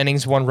 7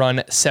 innings, 1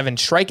 run, 7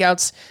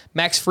 strikeouts.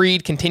 Max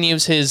Fried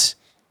continues his,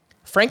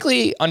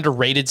 frankly,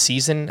 underrated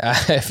season.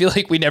 I feel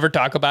like we never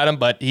talk about him,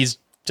 but he's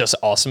just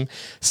awesome.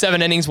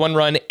 7 innings, 1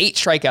 run, 8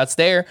 strikeouts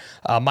there.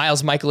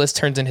 Miles Michaelis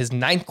turns in his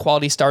 9th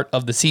quality start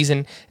of the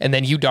season. And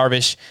then Yu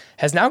Darvish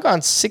has now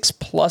gone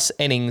 6+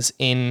 innings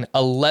in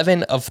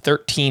 11 of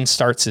 13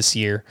 starts this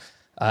year.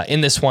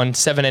 In this one,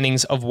 7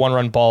 innings of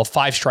 1-run ball,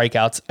 5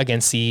 strikeouts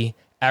against the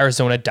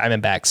Arizona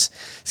Diamondbacks.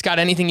 Scott,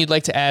 anything you'd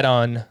like to add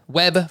on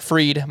Webb,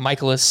 Fried,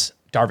 Michaelis,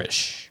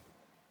 Darvish?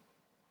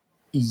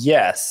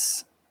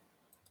 Yes.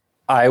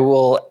 I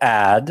will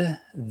add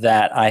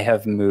that I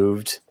have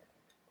moved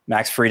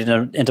Max Fried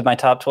into my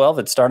top 12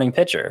 at starting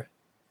pitcher.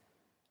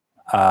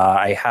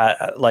 I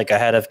had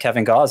ahead of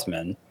Kevin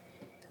Gausman,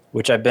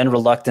 which I've been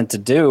reluctant to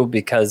do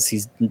because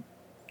he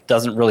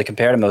doesn't really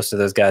compare to most of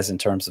those guys in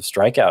terms of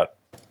strikeout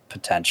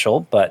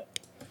potential. But,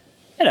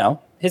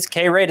 his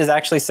K rate is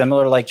actually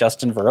similar to like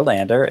Justin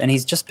Verlander, and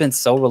he's just been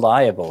so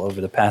reliable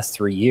over the past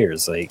 3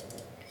 years. Like,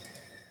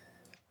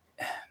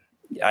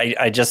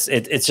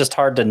 it's just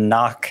hard to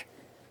knock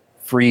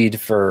Fried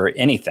for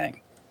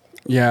anything.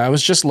 Yeah, I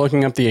was just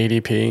looking up the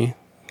ADP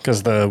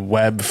because the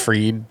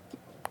Webb-Fried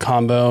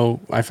combo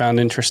I found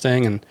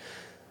interesting, and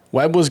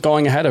Webb was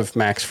going ahead of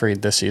Max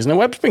Fried this season, and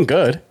Webb's been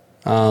good.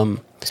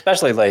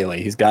 Especially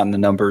lately. He's gotten the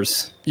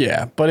numbers.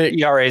 Yeah, but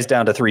ERA is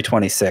down to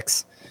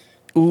 3.26.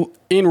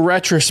 In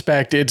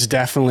retrospect, it's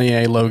definitely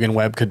a Logan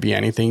Webb could be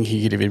anything.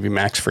 He could even be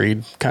Max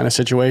Fried kind of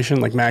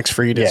situation. Like Max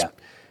Fried is,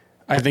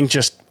 I think,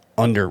 just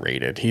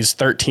underrated. He's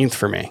 13th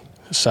for me.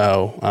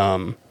 So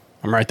I'm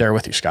right there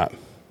with you, Scott.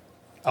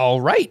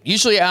 All right.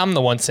 Usually I'm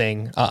the one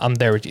saying I'm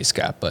there with you,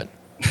 Scott, but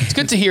it's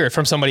good to hear it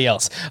from somebody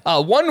else.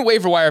 One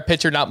waiver wire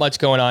pitcher, not much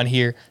going on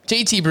here.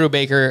 JT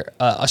Brubaker,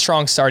 a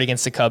strong start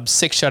against the Cubs,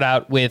 6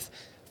 shutout with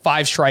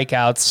 5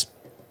 strikeouts.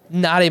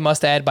 Not a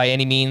must-add by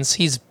any means.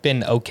 He's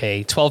been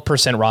okay. 12%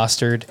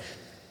 rostered.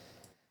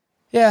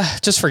 Yeah,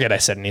 just forget I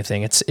said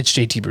anything. It's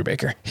JT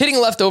Brubaker. Hitting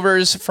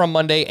leftovers from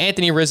Monday,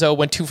 Anthony Rizzo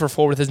went 2 for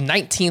 4 with his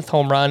 19th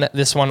home run,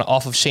 this one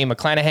off of Shane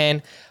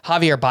McClanahan.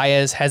 Javier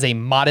Baez has a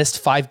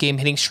modest 5-game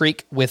hitting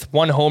streak with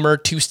 1 homer,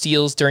 2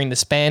 steals during the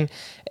span.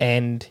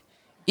 And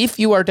if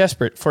you are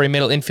desperate for a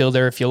middle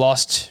infielder, if you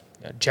lost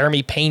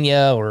Jeremy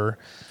Pena or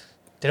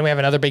didn't we have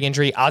another big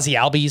injury, Ozzie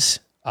Albies,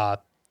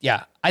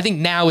 I think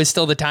now is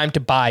still the time to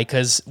buy,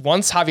 because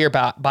once Javier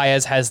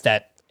Baez has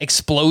that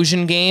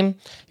explosion game,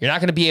 you're not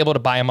going to be able to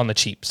buy him on the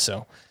cheap.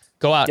 So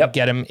Go out and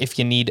get him if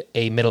you need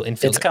a middle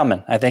infielder. It's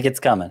coming. I think it's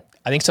coming.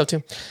 I think so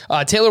too.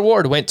 Taylor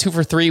Ward went 2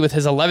 for 3 with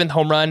his 11th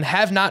home run.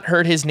 Have not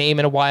heard his name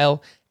in a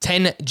while.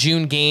 10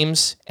 June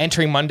games.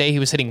 Entering Monday, he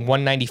was hitting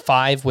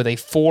 195 with a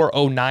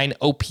 409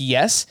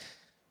 OPS.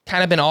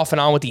 Kind of been off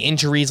and on with the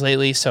injuries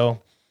lately, so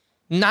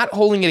not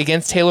holding it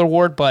against Taylor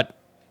Ward, but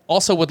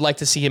also would like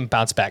to see him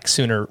bounce back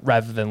sooner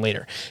rather than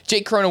later.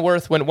 Jake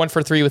Cronenworth went 1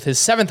 for 3 with his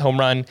 7th home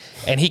run,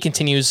 and he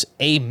continues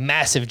a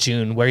massive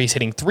June where he's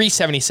hitting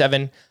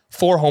 377,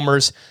 4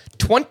 homers,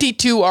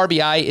 22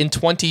 RBI in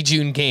 20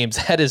 June games.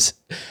 That is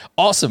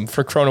awesome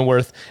for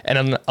Cronenworth, and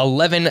an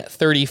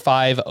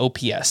 1135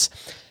 OPS.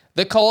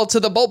 The call to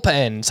the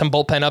bullpen. Some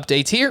bullpen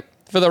updates here.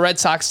 For the Red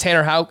Sox,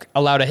 Tanner Houck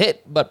allowed a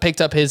hit, but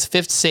picked up his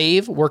 5th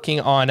save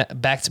working on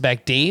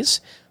back-to-back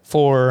days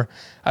for,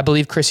 I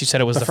believe, Chris, you said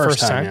it was the first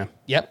time. Yeah.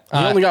 Yep. He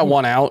only got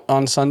 1 out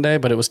on Sunday,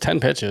 but it was 10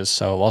 pitches,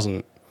 so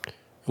it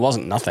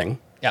wasn't nothing.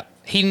 Yep.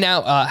 He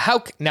now,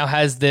 Houck now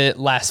has the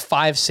last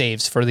 5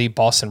 saves for the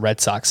Boston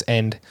Red Sox,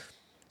 and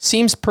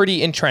seems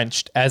pretty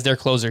entrenched as their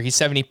closer. He's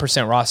 70%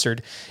 rostered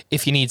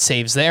if you need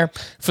saves there.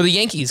 For the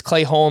Yankees,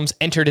 Clay Holmes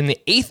entered in the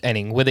 8th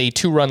inning with a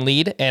 2-run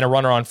lead and a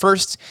runner on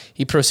first.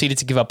 He proceeded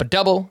to give up a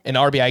double, an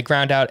RBI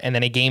groundout, and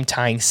then a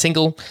game-tying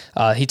single.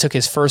 He took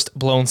his first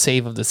blown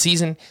save of the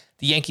season.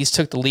 The Yankees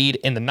took the lead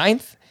in the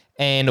 9th,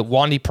 and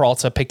Wandy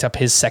Peralta picked up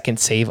his 2nd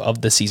save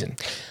of the season.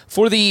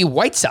 For the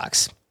White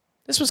Sox,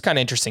 this was kind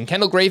of interesting.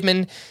 Kendall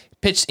Graveman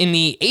pitched in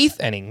the 8th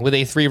inning with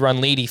a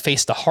 3-run lead. He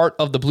faced the heart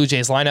of the Blue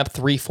Jays lineup,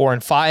 3, 4,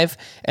 and 5.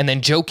 And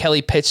then Joe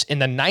Kelly pitched in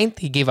the 9th.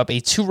 He gave up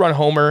a 2-run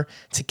homer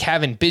to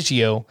Cavan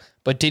Biggio,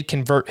 but did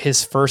convert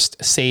his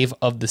first save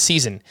of the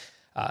season.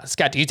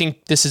 Scott, do you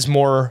think this is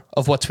more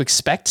of what to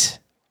expect?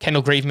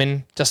 Kendall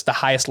Graveman, just the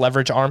highest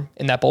leverage arm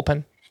in that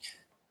bullpen?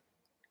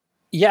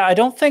 Yeah, I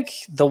don't think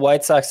the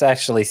White Sox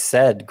actually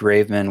said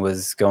Graveman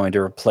was going to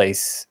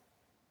replace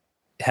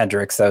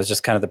Hendricks. That was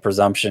just kind of the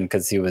presumption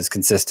because he was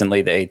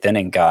consistently the 8th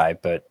inning guy.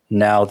 But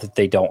now that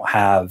they don't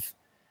have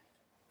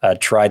a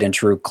tried and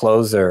true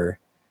closer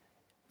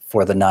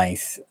for the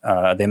 9th,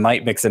 they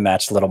might mix and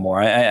match a little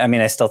more. I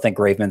mean, I still think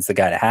Graveman's the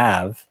guy to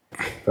have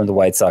from the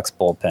White Sox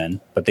bullpen,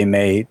 but they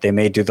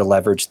may do the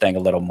leverage thing a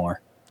little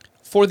more.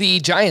 For the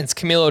Giants,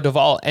 Camilo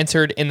Doval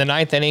entered in the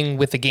 9th inning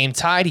with the game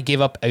tied. He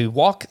gave up a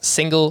walk,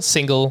 single,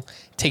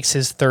 takes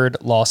his 3rd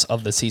loss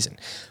of the season.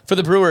 For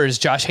the Brewers,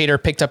 Josh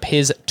Hader picked up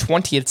his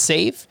 20th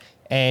save,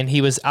 and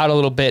he was out a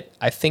little bit.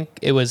 I think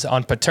it was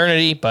on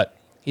paternity, but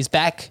he's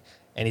back,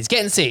 and he's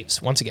getting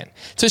saves once again.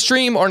 To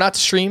stream or not to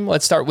stream,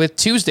 let's start with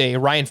Tuesday.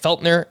 Ryan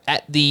Feltner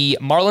at the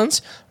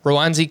Marlins,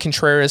 Roansy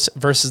Contreras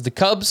versus the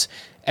Cubs,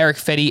 Eric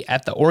Fedde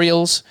at the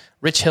Orioles,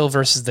 Rich Hill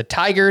versus the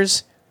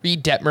Tigers,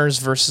 Reed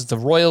Detmers versus the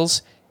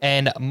Royals,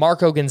 and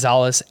Marco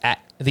Gonzalez at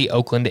the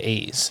Oakland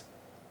A's.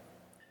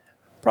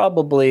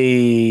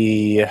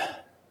 Probably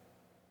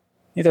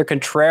either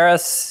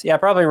Contreras. Yeah,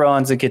 probably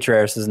Roansy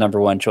Contreras is number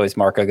 1 choice.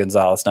 Marco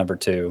Gonzalez, number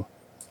 2.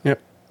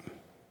 Yep.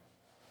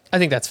 I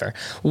think that's fair.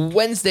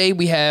 Wednesday,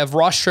 we have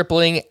Ross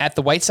Stripling at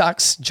the White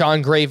Sox,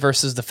 John Gray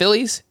versus the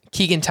Phillies,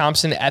 Keegan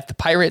Thompson at the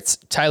Pirates,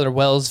 Tyler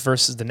Wells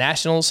versus the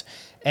Nationals,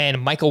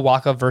 and Michael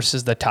Wacha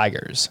versus the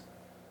Tigers.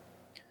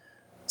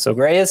 So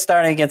Gray is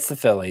starting against the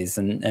Phillies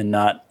and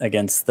not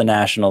against the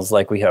Nationals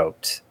like we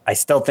hoped. I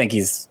still think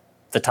he's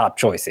the top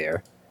choice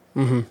here.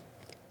 Mm-hmm.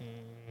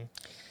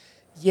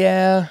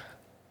 Yeah.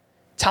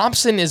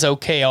 Thompson is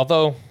okay,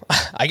 although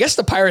I guess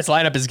the Pirates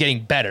lineup is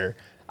getting better.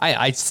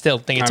 I still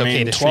think it's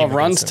okay to 12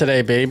 runs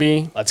today,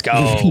 baby. Let's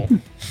go.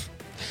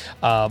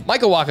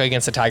 Michael Wacha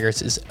against the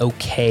Tigers is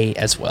okay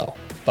as well.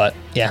 But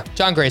yeah,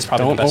 John Gray's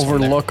probably the best. Don't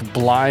overlook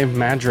Bly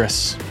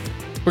Madras.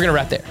 We're going to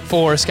wrap there.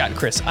 For Scott and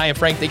Chris, I am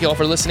Frank. Thank you all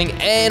for listening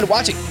and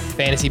watching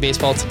Fantasy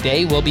Baseball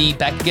Today. We'll be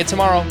back again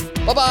tomorrow.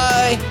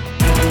 Bye-bye.